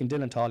still taking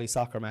Dylan to all these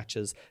soccer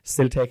matches,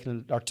 still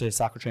taking her to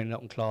soccer training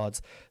out in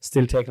Claude's,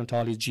 still taking him to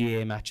all these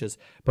GA matches.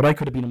 But I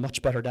could have been a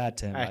much better dad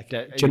to him. Like,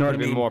 do you know what I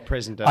mean? More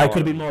present. I could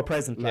have been more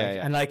present. Like,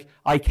 and like,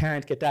 I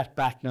can't get that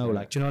back now.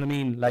 Like, do you know what I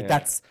mean? Like,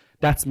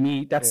 that's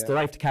me. That's the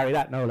life to carry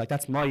that now. Like,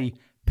 that's my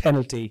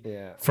penalty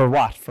for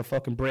what? For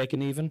fucking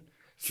breaking even.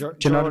 Do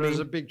you know what was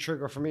a big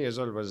trigger for me as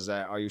well was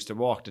I used to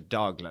walk the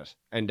doglet,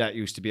 and that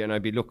used to be, and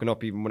I'd be looking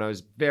up even when I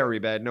was very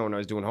bad now, when I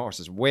was doing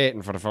horses,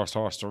 waiting for the first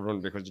horse to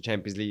run because the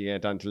Champions League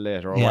ain't until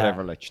later or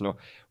whatever, like, you know,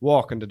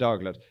 walking the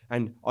doglet.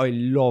 And I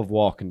love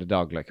walking the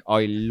dog, like,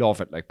 I love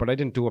it, like, but I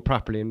didn't do it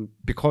properly, and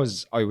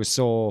because I was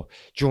so,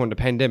 during the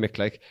pandemic,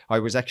 like, I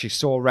was actually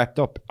so wrapped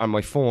up on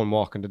my phone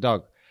walking the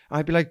dog.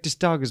 I'd be like, this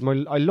dog is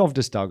I love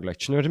this dog,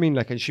 like, you know what I mean?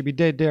 Like, and she'd be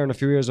dead there in a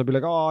few years. I'd be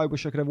like, oh, I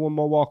wish I could have one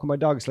more walk with my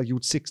dog. It's like you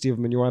had 60 of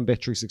them and you were on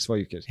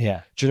Bet365, kid.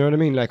 Yeah. Do you know what I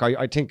mean? Like,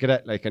 I think of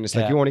that, like, and it's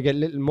like you only get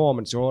little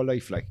moments your whole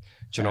life, like,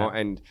 do you know?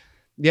 And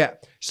yeah,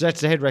 so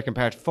that's the head wrecking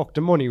part. Fuck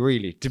the money,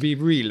 really. To be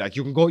real, like,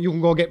 you can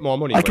go get more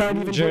money. I can't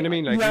even. Do you know what I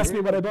mean? Like, you asked me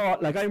what I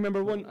bought. Like, I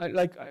remember one.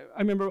 I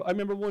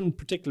remember one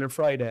particular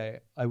Friday.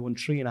 I won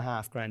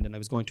 $3,500, and I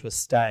was going to a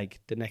stag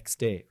the next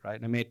day, right?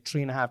 And I made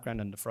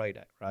 $3,500 on the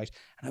Friday, right?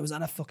 And I was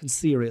on a fucking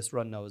serious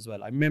run now as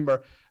well. I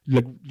remember,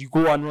 like, you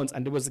go on runs,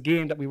 and there was a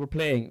game that we were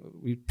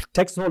playing.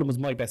 Texas Hold'em was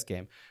my best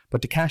game,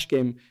 but the cash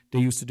game, they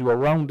used to do a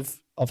round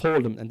of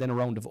Hold'em and then a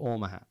round of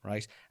Omaha,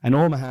 right? And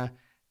Omaha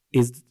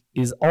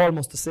is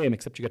almost the same,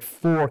 except you get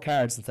 4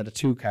 cards instead of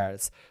 2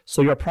 cards.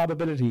 So your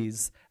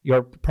probabilities,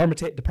 the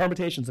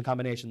permutations and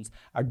combinations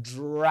are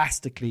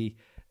drastically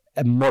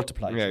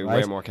multiplied. Yeah,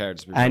 right? way more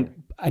cards.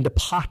 And the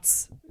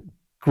pots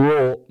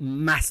grow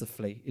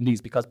massively in these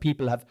because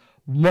people have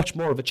much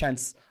more of a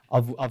chance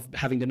of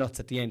having the nuts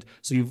at the end.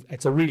 So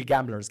it's a real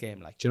gambler's game,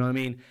 like, do you know what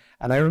I mean?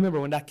 And I remember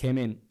when that came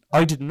in,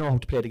 I didn't know how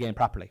to play the game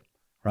properly,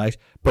 right?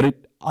 But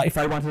if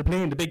I wanted to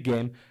play in the big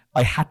game,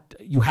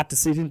 you had to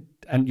sit in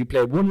and you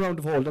play one round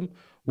of Hold'em,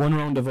 one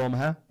round of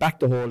Omaha, back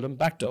to Hold'em,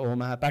 back to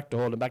Omaha, back to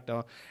Hold'em, back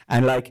to,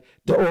 and like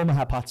the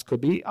Omaha pots could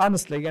be,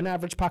 honestly, an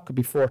average pot could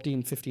be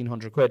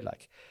 1,500 quid,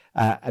 like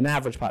an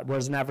average pot,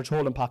 whereas an average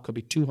Hold'em pot could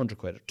be 200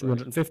 quid or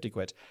 250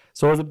 quid.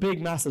 So it was a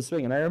big, massive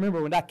swing. And I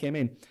remember when that came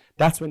in,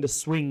 that's when the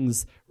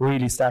swings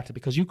really started,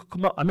 because you could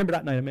come up. I remember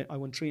that night I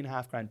won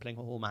 $3,500 playing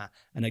Omaha,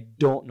 and I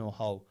don't know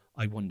how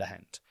I won the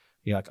hand.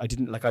 Yeah, like, I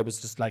didn't, like, I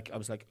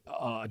was like,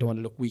 oh, I don't want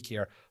to look weak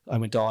here. I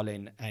went all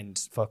in, and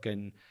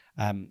fucking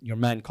your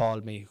man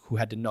called me who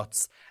had the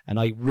nuts, and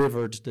I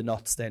rivered the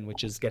nuts then,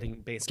 which is getting a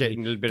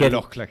little bit of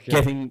luck, like,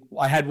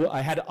 I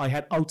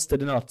had outs to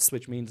the nuts,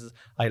 which means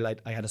I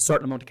had a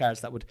certain amount of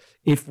cards that would,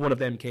 if one of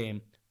them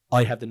came,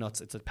 I have the nuts.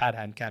 It's a pad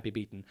hand, can't be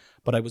beaten.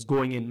 But I was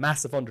going in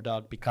massive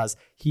underdog because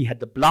he had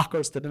the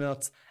blockers to the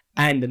nuts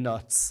and the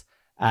nuts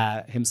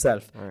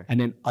himself, right. And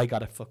then I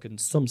got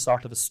some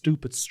sort of a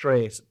stupid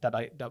straight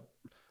that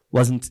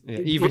wasn't. Yeah,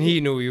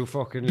 he knew you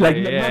fucking. Like,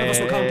 none of us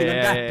were counting on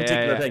that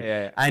particular thing.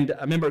 Yeah. And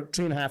I remember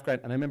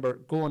 $3,500, and I remember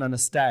going on a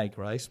stag,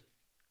 right?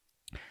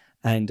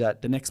 And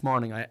the next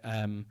morning,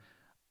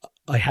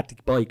 I had to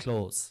buy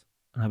clothes,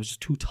 and I was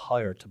just too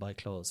tired to buy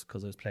clothes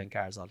because I was playing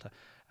cards all the time.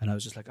 And I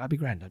was just like, I'll be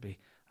grand.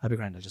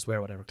 I'll just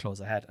wear whatever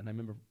clothes I had. And I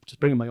remember just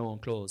bringing my own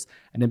clothes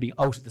and then being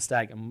out at the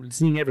stag and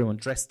seeing everyone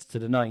dressed to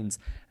the nines.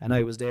 And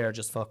I was there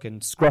just fucking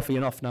scruffy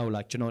enough now,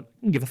 like, you know, I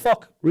didn't give a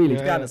fuck, really,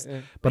 to be honest.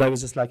 Yeah. But I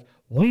was just like,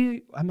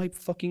 why am I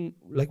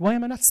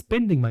not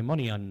spending my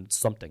money on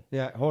something?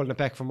 Yeah, holding it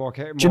back for more.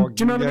 Do you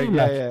know what I mean?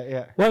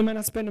 Yeah. Why am I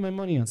not spending my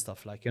money on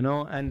stuff, like, you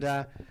know? And,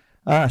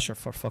 sure,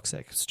 for fuck's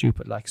sake,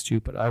 stupid.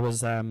 I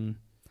was,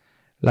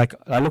 like,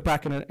 I look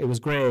back on it, it was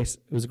great.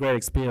 It was a great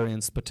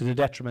experience, but to the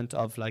detriment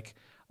of, like,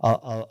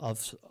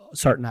 of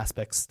certain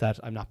aspects that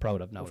I'm not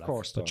proud of now. Of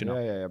course, but, you know,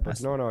 yeah. But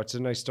no, it's a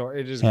nice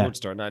story. It is a good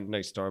story, not a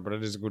nice story, but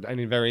it is a good and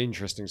a very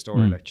interesting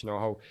story. Like, you know,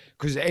 how,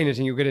 because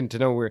anything you get into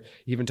now, we're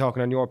even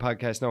talking on your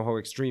podcast now, how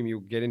extreme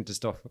you get into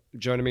stuff. Do you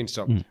know what I mean?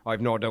 So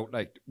I've no doubt,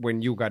 like,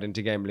 when you got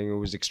into gambling, it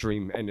was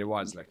extreme, and it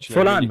was, like, you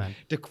know, full on, man.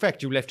 The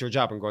fact you left your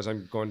job and goes,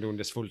 I'm going doing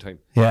this full time,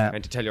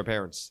 and to tell your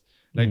parents.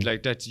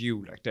 Like that's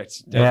you, like that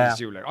is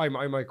you. Like I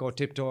might go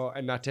tiptoe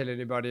and not tell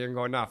anybody and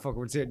go, nah, fuck,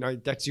 we'll say it. No,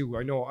 that's you.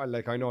 I know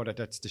that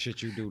that's the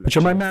shit you do. Like,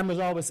 but my mum was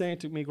always saying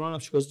to me growing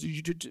up, she goes,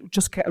 you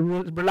just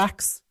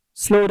relax,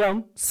 slow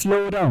down.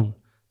 You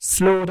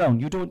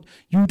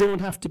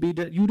don't have to be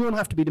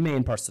the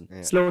main person.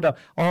 Yeah. Slow down.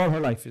 All her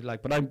life,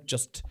 like, but I'm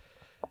just,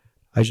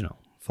 I don't know.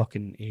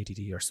 fucking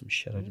ADD or some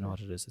shit. I don't know what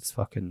it is. It's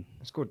fucking.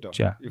 It's good though.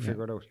 Yeah, You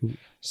figure it out.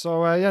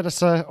 So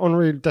that's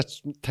unreal.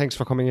 Thanks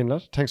for coming in,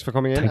 lad. Thanks for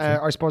coming in.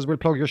 I suppose we'll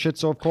plug your shit.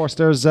 So of course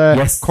there's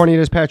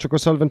Cornelius Patrick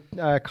O'Sullivan,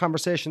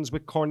 Conversations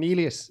with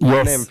Cornelius.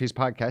 Yes. The name of his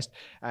podcast.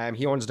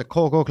 He owns the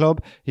Coco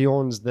Club. He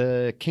owns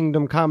the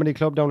Kingdom Comedy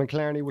Club down in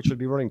Killarney, which will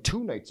be running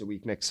 2 nights a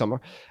week next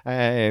summer.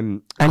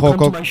 And Coco,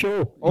 come to my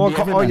show.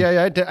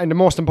 And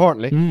most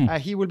importantly,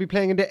 he will be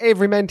playing in the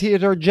Everyman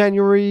Theatre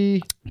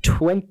January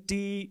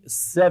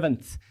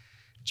 27th.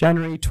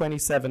 January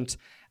 27th.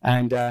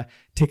 And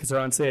tickets are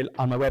on sale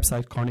on my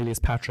website,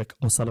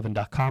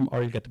 corneliuspatrickosullivan.com,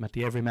 or you'll get them at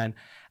the Everyman.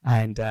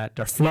 And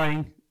they're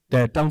flying.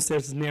 The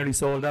downstairs is nearly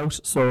sold out,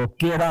 so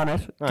get on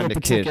it. Get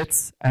the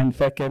tickets, and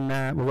fucking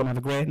we're going to have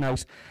a great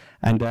night.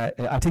 And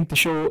I think the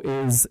show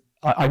is...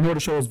 I know the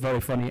show is very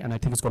funny, and I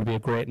think it's going to be a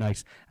great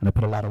night, and I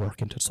put a lot of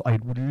work into it. So I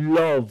would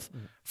love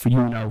for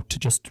you now to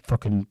just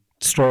fucking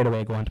straight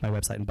away go onto my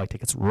website and buy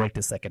tickets right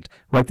this second.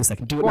 Do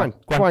it.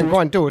 Go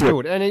on, do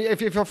it. And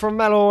if you're from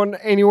Mallow and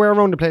anywhere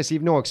around the place,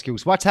 you've no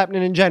excuse. What's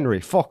happening in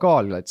January? Fuck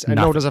all, lads. I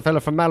know there's a fella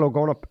from Mallow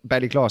going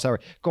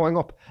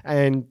up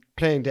and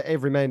playing the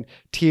Everyman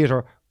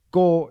Theatre.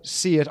 Go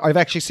see it. I've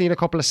actually seen a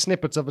couple of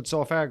snippets of it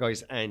so far,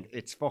 guys, and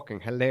it's fucking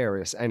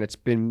hilarious. And it's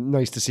been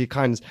nice to see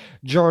Con's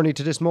journey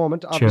to this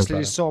moment. Obviously,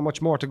 there's so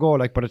much more to go,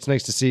 but it's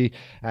nice to see.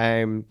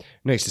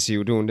 Nice to see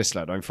you doing this,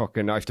 lad. I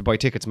have to buy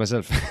tickets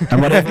myself.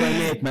 And whatever I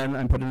make, man,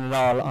 I'm putting it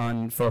all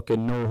on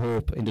fucking No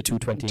Hope in the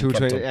 220.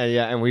 220,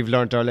 and we've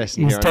learned our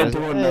lesson. He's 10 to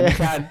 1,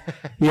 man.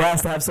 He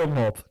has to have some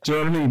hope. Do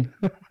you know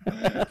what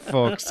I mean?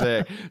 Fuck's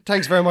sake.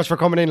 Thanks very much for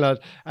coming in, lad.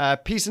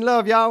 Peace and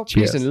love, y'all.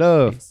 Cheers. Peace and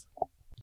love. Peace.